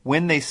that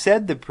when they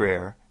said the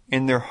prayer,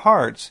 in their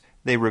hearts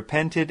they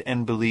repented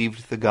and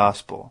believed the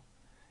gospel.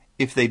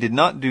 If they did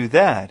not do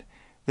that,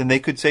 then they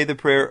could say the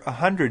prayer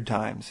 100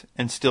 times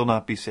and still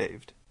not be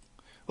saved.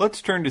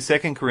 Let's turn to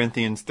 2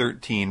 Corinthians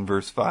 13,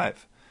 verse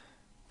 5.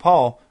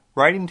 Paul,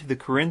 writing to the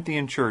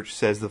Corinthian church,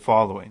 says the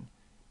following: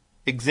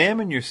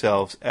 Examine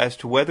yourselves as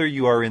to whether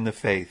you are in the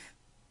faith.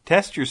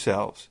 Test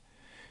yourselves.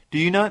 Do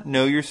you not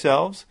know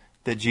yourselves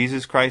that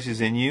Jesus Christ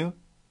is in you,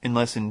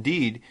 unless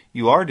indeed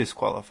you are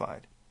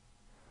disqualified?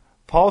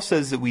 Paul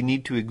says that we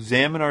need to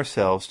examine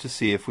ourselves to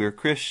see if we are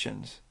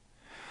Christians.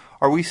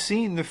 Are we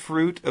seeing the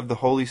fruit of the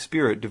Holy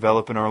Spirit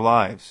develop in our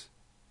lives?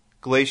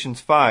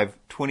 Galatians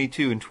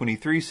 5:22 and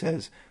 23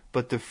 says,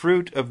 But the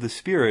fruit of the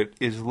Spirit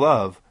is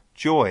love,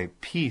 joy,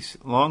 peace,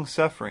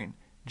 long-suffering,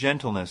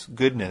 gentleness,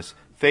 goodness,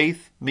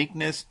 faith,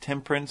 meekness,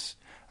 temperance.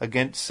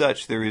 Against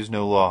such there is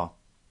no law.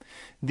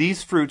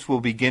 These fruits will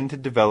begin to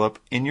develop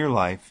in your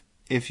life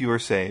if you are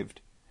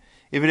saved.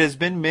 If it has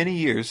been many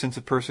years since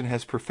a person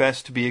has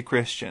professed to be a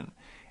Christian,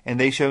 and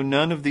they show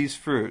none of these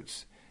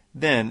fruits,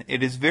 then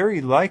it is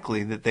very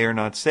likely that they are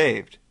not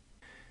saved.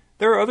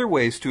 There are other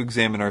ways to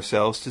examine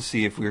ourselves to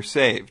see if we are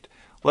saved.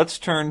 Let's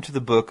turn to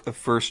the book of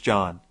 1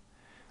 John.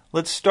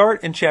 Let's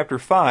start in chapter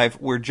 5,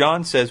 where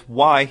John says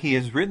why he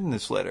has written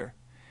this letter.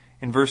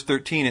 In verse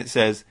 13 it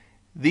says,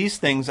 "These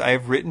things I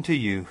have written to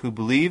you who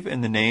believe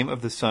in the name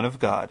of the Son of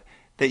God,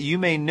 that you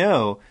may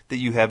know that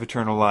you have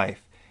eternal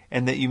life,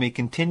 and that you may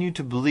continue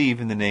to believe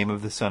in the name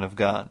of the Son of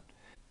God."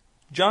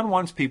 John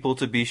wants people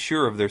to be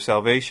sure of their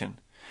salvation.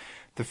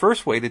 The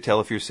first way to tell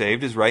if you're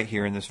saved is right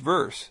here in this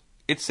verse.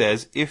 It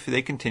says, if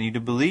they continue to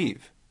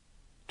believe.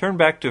 Turn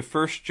back to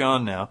 1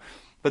 John now,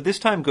 but this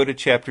time go to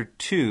chapter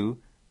 2,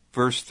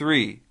 verse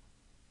 3.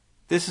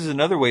 This is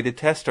another way to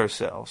test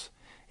ourselves.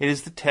 It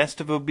is the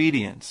test of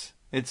obedience.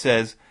 It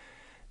says,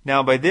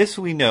 "Now by this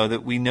we know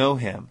that we know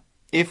him,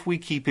 if we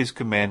keep his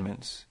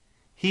commandments.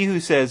 He who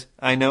says,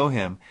 'I know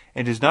him,'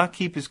 and does not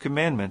keep his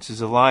commandments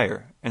is a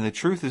liar, and the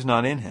truth is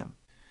not in him."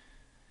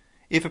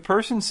 If a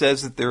person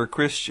says that they're a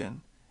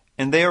Christian,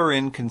 and they are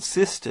in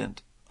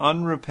consistent,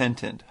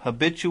 unrepentant,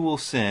 habitual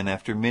sin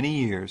after many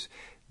years,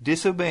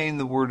 disobeying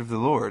the word of the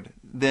Lord,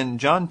 then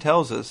John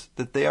tells us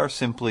that they are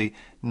simply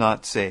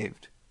not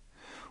saved.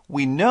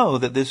 We know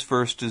that this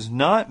verse does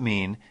not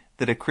mean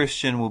that a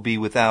Christian will be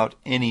without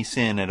any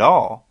sin at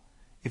all.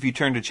 If you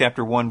turn to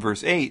chapter 1,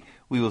 verse 8,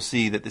 we will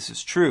see that this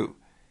is true.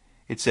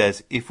 It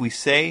says, "If we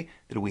say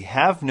that we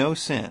have no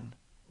sin,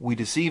 we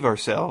deceive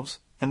ourselves,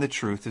 and the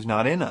truth is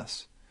not in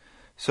us."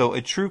 So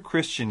a true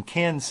Christian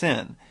can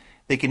sin.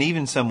 They can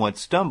even somewhat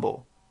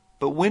stumble.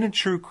 But when a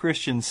true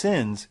Christian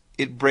sins,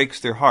 it breaks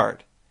their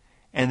heart.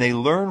 And they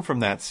learn from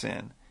that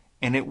sin,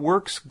 and it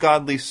works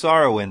godly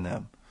sorrow in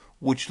them,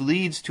 which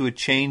leads to a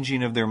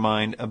changing of their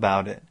mind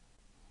about it.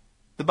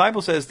 The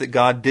Bible says that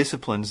God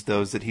disciplines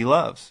those that he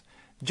loves,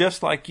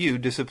 just like you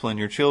discipline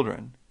your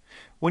children.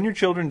 When your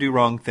children do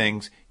wrong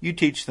things, you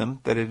teach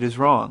them that it is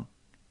wrong,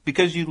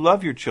 because you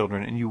love your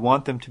children and you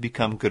want them to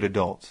become good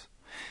adults.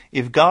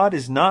 If God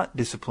is not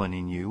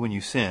disciplining you when you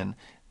sin,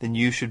 then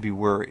you should be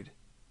worried.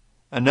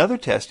 Another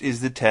test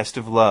is the test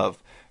of love.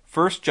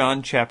 1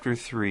 John chapter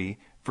 3,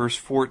 verse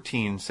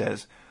 14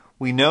 says,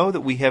 "We know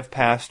that we have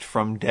passed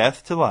from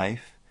death to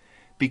life,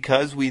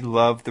 because we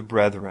love the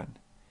brethren.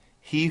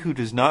 He who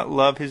does not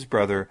love his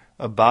brother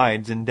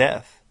abides in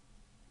death."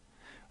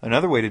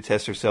 Another way to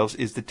test ourselves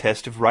is the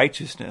test of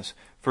righteousness.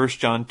 1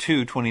 John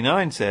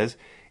 2:29 says,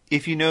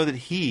 "If you know that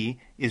he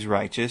is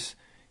righteous,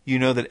 you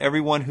know that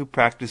everyone who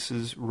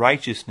practices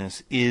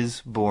righteousness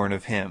is born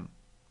of him."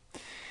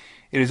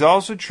 It is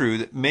also true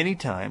that many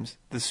times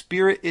the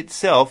Spirit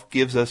itself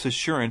gives us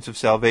assurance of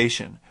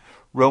salvation.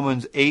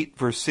 Romans 8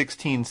 verse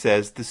 16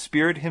 says, "The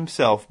Spirit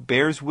himself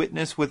bears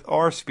witness with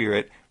our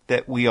spirit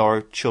that we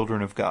are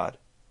children of God."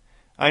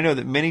 I know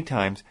that many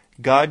times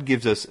God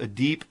gives us a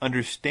deep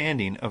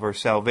understanding of our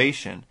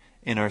salvation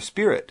in our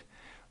spirit.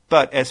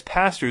 But as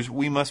pastors,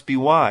 we must be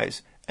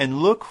wise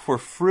and look for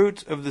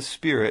fruits of the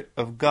Spirit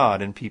of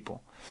God in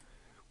people.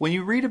 When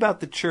you read about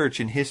the church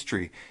in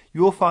history,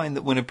 you will find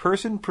that when a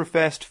person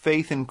professed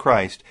faith in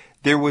Christ,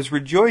 there was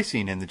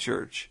rejoicing in the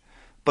church.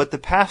 But the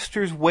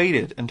pastors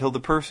waited until the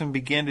person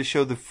began to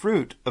show the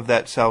fruit of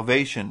that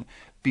salvation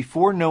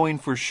before knowing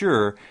for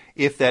sure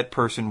if that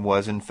person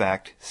was in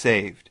fact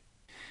saved.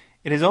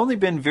 It has only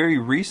been very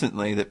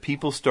recently that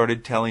people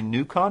started telling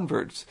new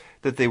converts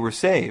that they were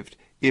saved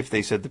if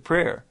they said the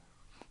prayer.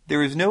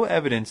 There is no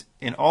evidence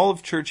in all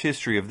of church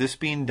history of this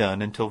being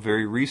done until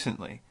very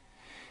recently.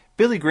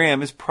 Billy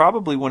Graham is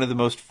probably one of the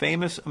most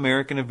famous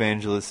American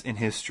evangelists in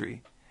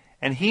history,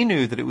 and he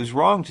knew that it was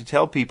wrong to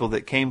tell people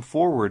that came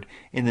forward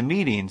in the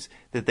meetings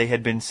that they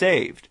had been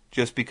saved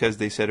just because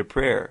they said a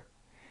prayer.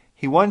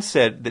 He once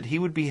said that he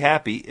would be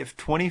happy if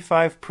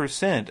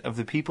 25% of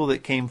the people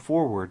that came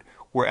forward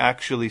were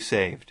actually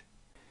saved.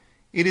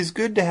 It is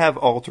good to have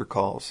altar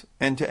calls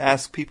and to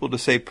ask people to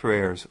say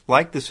prayers,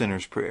 like the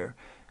sinner's prayer.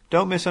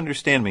 Don't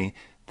misunderstand me,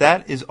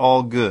 that is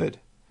all good.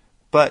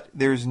 But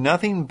there's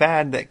nothing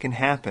bad that can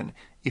happen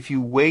if you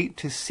wait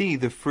to see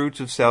the fruits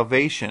of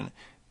salvation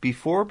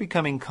before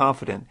becoming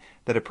confident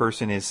that a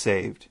person is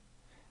saved.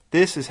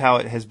 This is how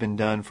it has been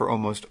done for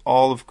almost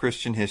all of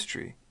Christian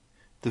history.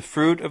 The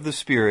fruit of the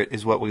Spirit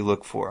is what we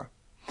look for.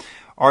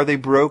 Are they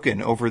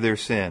broken over their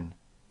sin?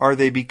 Are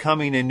they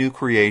becoming a new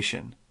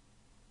creation?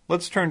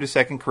 Let's turn to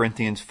 2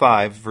 Corinthians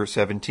 5, verse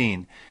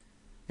 17.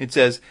 It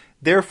says,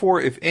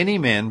 "Therefore, if any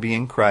man be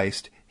in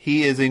Christ,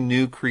 he is a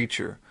new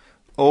creature.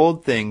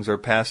 Old things are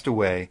passed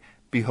away.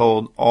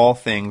 Behold, all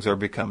things are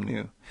become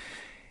new."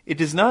 It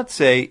does not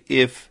say,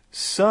 if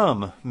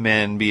some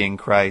men be in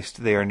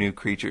Christ, they are new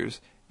creatures.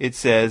 It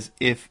says,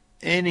 if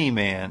any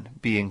man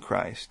be in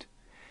Christ.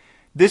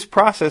 This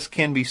process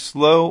can be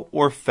slow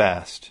or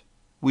fast.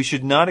 We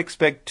should not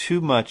expect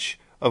too much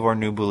of our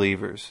new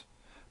believers.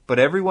 But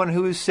everyone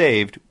who is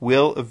saved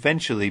will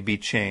eventually be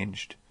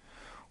changed.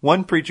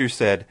 One preacher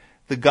said,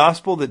 "The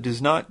gospel that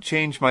does not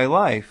change my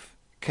life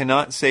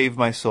cannot save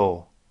my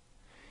soul."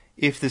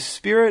 If the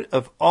Spirit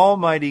of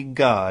Almighty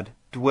God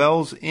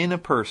dwells in a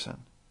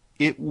person,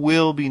 it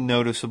will be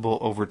noticeable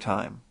over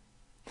time.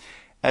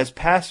 As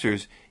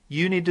pastors,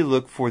 you need to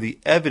look for the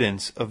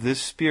evidence of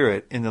this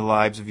Spirit in the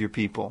lives of your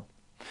people.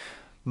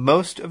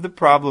 Most of the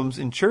problems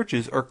in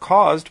churches are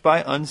caused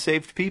by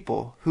unsaved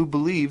people who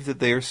believe that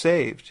they are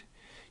saved.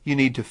 You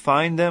need to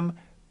find them,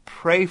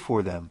 pray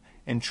for them,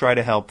 and try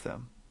to help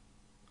them.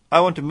 I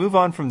want to move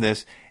on from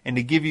this and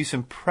to give you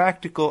some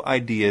practical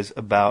ideas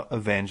about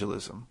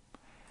evangelism.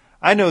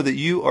 I know that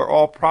you are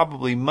all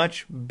probably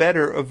much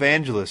better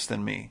evangelists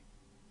than me.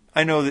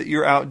 I know that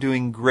you're out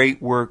doing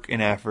great work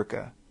in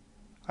Africa.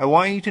 I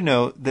want you to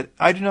know that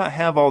I do not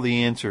have all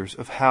the answers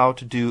of how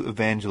to do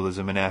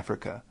evangelism in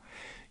Africa.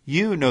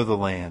 You know the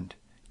land.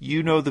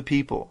 You know the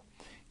people.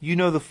 You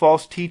know the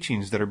false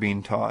teachings that are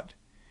being taught.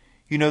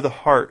 You know the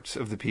hearts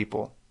of the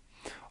people.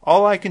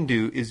 All I can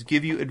do is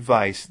give you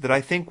advice that I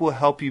think will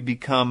help you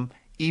become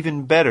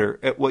even better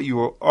at what you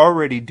are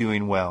already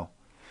doing well.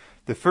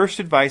 The first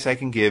advice I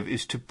can give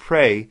is to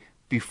pray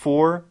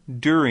before,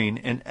 during,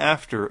 and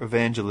after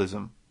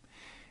evangelism.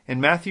 In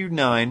Matthew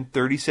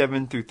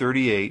 9:37 through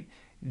 38,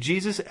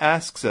 Jesus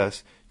asks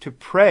us to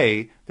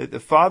pray that the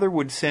Father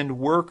would send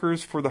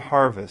workers for the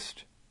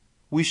harvest.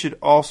 We should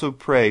also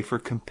pray for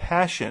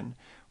compassion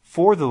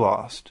for the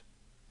lost.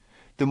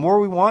 The more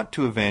we want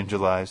to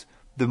evangelize,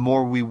 the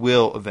more we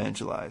will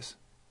evangelize.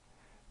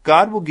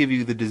 God will give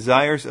you the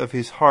desires of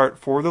His heart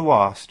for the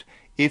lost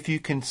if you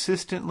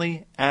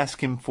consistently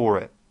ask Him for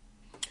it.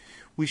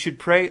 We should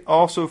pray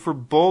also for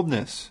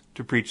boldness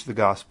to preach the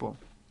gospel.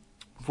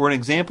 For an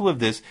example of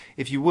this,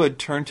 if you would,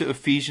 turn to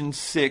Ephesians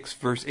 6,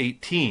 verse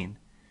 18.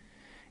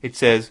 It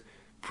says,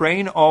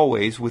 "Praying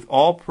always with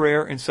all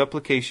prayer and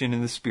supplication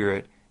in the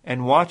Spirit,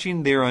 and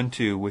watching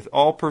thereunto with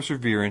all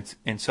perseverance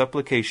and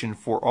supplication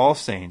for all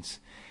saints.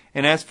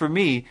 And as for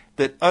me,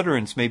 that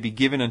utterance may be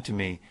given unto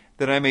me,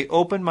 that I may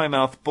open my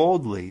mouth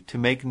boldly to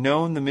make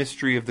known the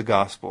mystery of the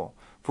gospel,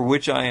 for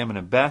which I am an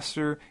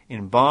ambassador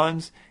in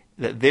bonds,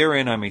 that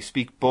therein I may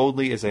speak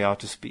boldly as I ought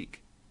to speak."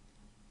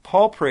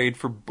 Paul prayed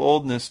for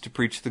boldness to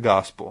preach the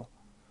gospel.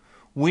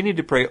 We need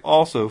to pray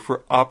also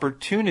for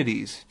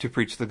opportunities to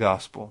preach the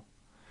gospel.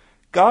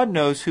 God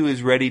knows who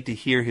is ready to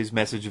hear His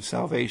message of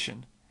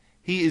salvation.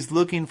 He is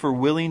looking for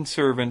willing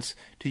servants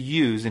to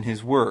use in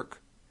His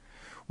work.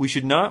 We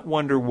should not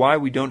wonder why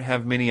we don't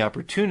have many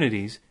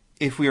opportunities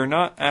if we are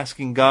not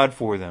asking God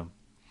for them.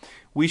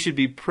 We should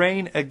be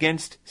praying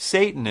against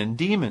Satan and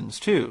demons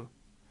too.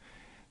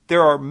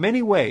 There are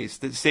many ways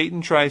that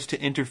Satan tries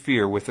to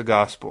interfere with the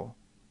gospel.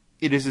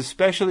 It is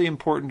especially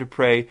important to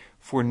pray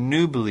for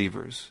new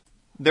believers.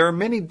 There are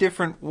many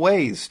different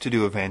ways to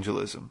do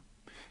evangelism.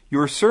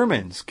 Your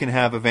sermons can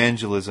have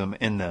evangelism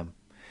in them.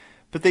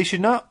 But they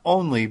should not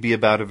only be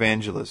about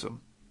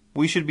evangelism.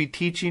 We should be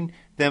teaching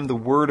them the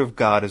Word of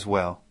God as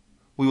well.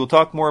 We will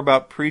talk more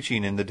about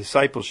preaching in the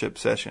discipleship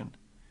session.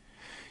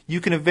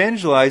 You can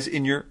evangelize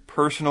in your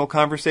personal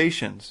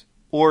conversations,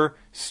 or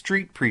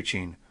street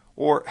preaching,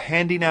 or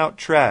handing out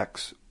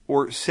tracts,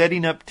 or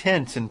setting up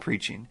tents and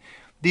preaching.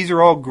 These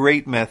are all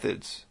great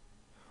methods.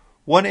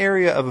 One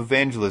area of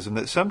evangelism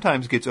that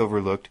sometimes gets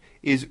overlooked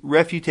is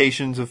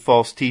refutations of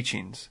false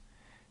teachings.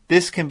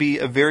 This can be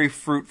a very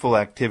fruitful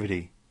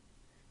activity.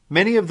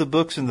 Many of the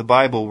books in the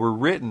Bible were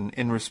written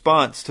in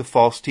response to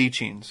false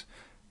teachings.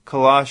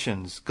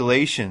 Colossians,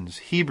 Galatians,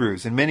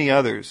 Hebrews, and many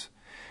others.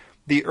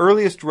 The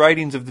earliest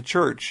writings of the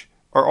church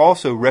are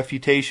also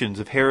refutations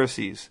of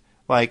heresies,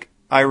 like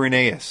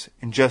Irenaeus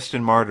and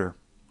Justin Martyr.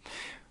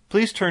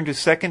 Please turn to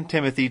 2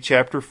 Timothy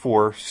chapter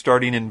 4,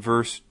 starting in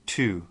verse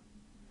 2.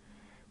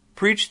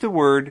 "Preach the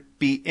word,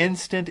 be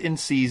instant in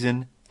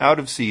season, out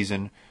of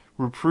season,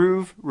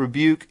 reprove,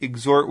 rebuke,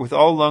 exhort with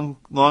all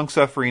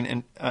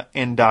long-suffering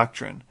and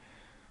doctrine.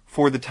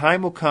 For the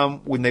time will come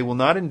when they will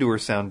not endure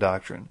sound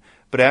doctrine,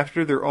 but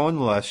after their own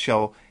lust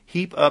shall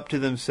heap up to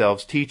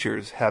themselves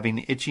teachers,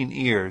 having itching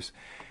ears.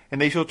 And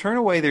they shall turn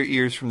away their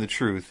ears from the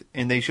truth,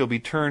 and they shall be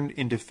turned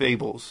into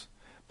fables.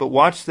 But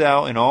watch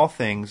thou in all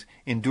things,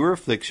 endure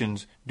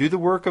afflictions, do the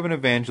work of an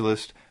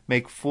evangelist,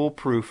 make full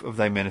proof of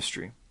thy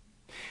ministry."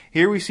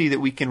 Here we see that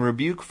we can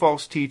rebuke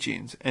false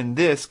teachings, and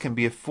this can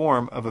be a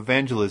form of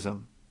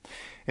evangelism.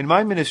 In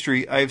my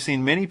ministry, I have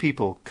seen many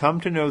people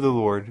come to know the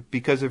Lord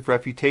because of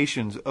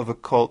refutations of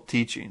occult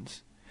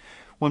teachings.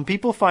 When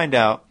people find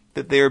out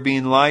that they are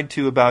being lied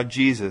to about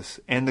Jesus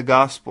and the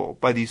gospel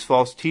by these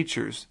false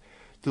teachers,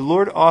 the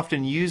Lord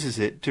often uses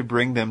it to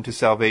bring them to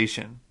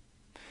salvation.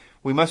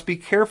 We must be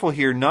careful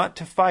here not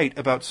to fight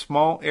about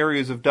small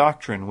areas of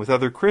doctrine with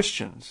other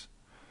Christians.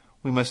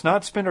 We must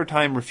not spend our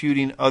time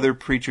refuting other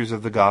preachers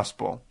of the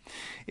gospel,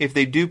 if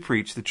they do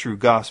preach the true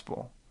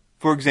gospel.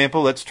 For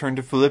example, let's turn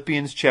to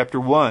Philippians chapter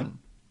 1.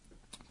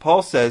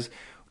 Paul says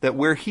that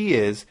where he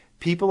is,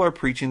 people are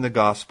preaching the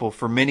gospel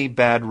for many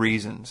bad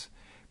reasons,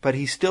 but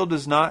he still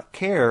does not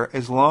care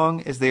as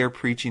long as they are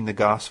preaching the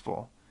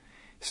gospel.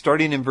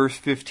 Starting in verse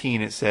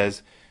 15, it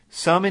says,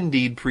 "Some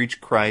indeed preach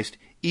Christ,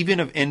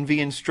 even of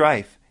envy and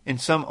strife, and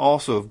some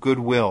also of good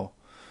will.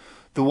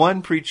 The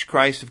one preached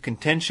Christ of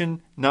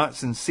contention, not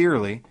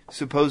sincerely,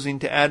 supposing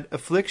to add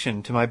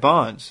affliction to my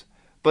bonds,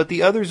 but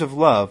the others of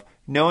love,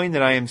 knowing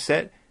that I am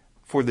set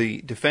for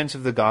the defense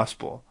of the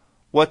gospel.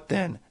 What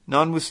then?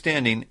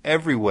 Notwithstanding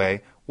every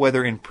way,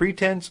 whether in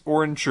pretense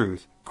or in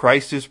truth,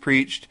 Christ is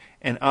preached,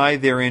 and I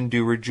therein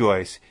do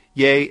rejoice,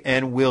 yea,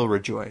 and will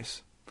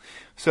rejoice.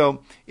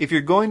 So, if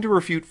you're going to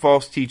refute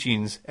false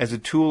teachings as a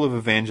tool of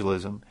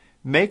evangelism,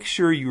 make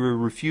sure you are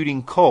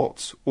refuting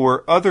cults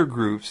or other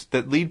groups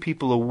that lead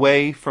people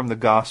away from the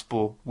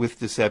gospel with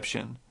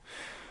deception.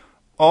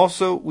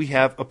 Also, we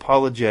have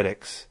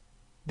apologetics.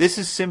 This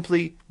is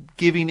simply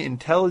giving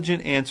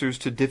intelligent answers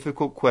to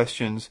difficult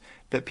questions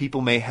that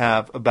people may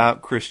have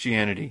about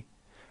Christianity.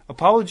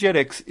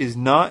 Apologetics is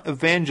not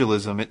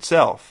evangelism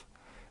itself,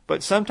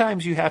 but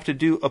sometimes you have to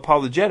do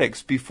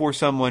apologetics before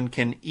someone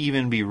can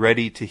even be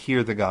ready to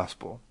hear the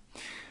gospel.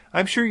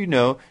 I'm sure you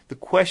know the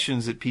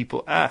questions that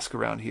people ask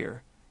around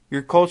here.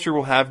 Your culture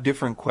will have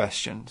different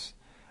questions.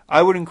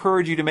 I would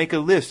encourage you to make a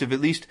list of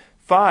at least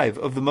 5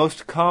 of the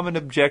most common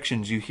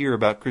objections you hear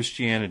about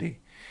Christianity,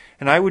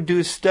 and I would do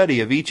a study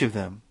of each of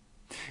them.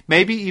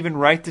 Maybe even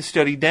write the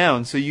study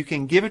down so you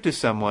can give it to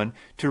someone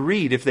to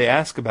read if they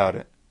ask about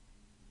it.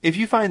 If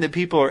you find that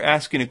people are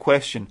asking a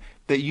question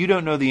that you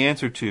don't know the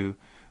answer to,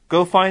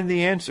 go find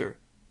the answer.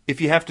 If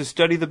you have to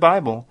study the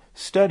Bible,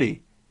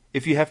 study.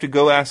 If you have to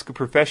go ask a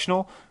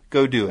professional,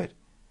 go do it.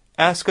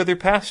 Ask other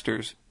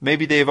pastors.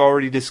 Maybe they have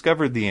already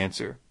discovered the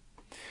answer.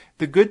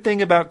 The good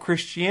thing about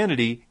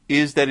Christianity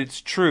is that it's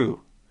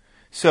true.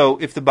 So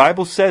if the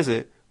Bible says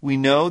it, we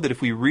know that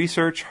if we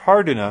research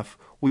hard enough,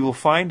 we will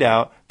find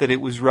out that it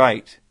was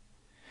right.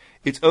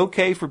 It's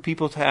okay for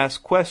people to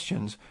ask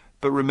questions,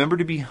 but remember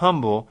to be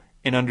humble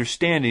and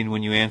understanding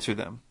when you answer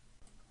them.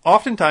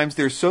 Oftentimes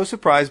they're so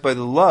surprised by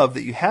the love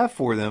that you have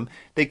for them,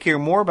 they care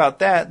more about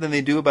that than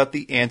they do about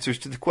the answers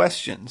to the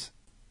questions.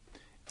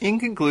 In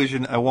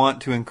conclusion, I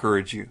want to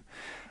encourage you.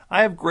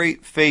 I have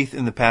great faith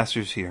in the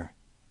pastors here.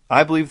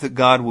 I believe that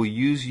God will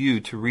use you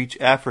to reach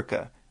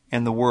Africa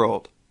and the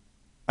world.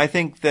 I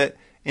think that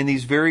in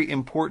these very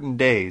important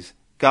days,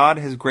 God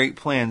has great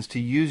plans to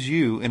use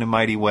you in a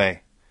mighty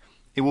way.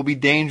 It will be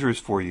dangerous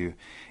for you,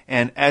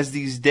 and as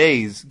these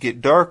days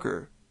get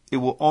darker, it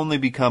will only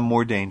become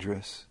more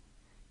dangerous.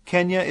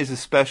 Kenya is a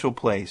special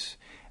place,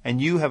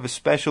 and you have a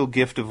special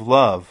gift of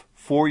love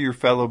for your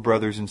fellow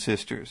brothers and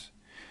sisters.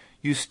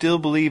 You still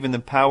believe in the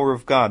power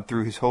of God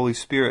through His Holy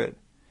Spirit.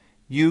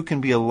 You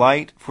can be a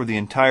light for the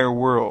entire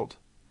world.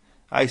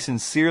 I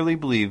sincerely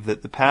believe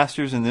that the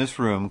pastors in this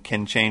room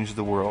can change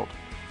the world.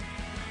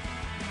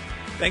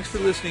 Thanks for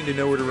listening to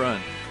Nowhere to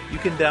Run. You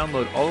can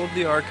download all of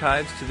the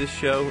archives to this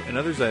show and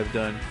others I've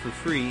done for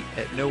free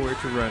at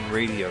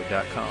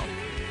nowheretorunradio.com.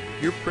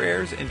 Your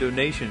prayers and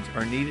donations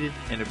are needed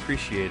and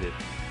appreciated.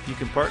 You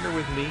can partner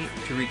with me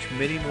to reach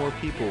many more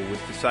people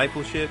with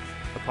discipleship,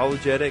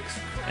 apologetics,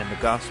 and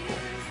the gospel.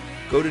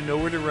 Go to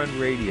Nowhere to Run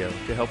Radio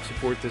to help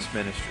support this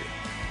ministry.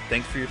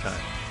 Thanks for your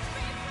time.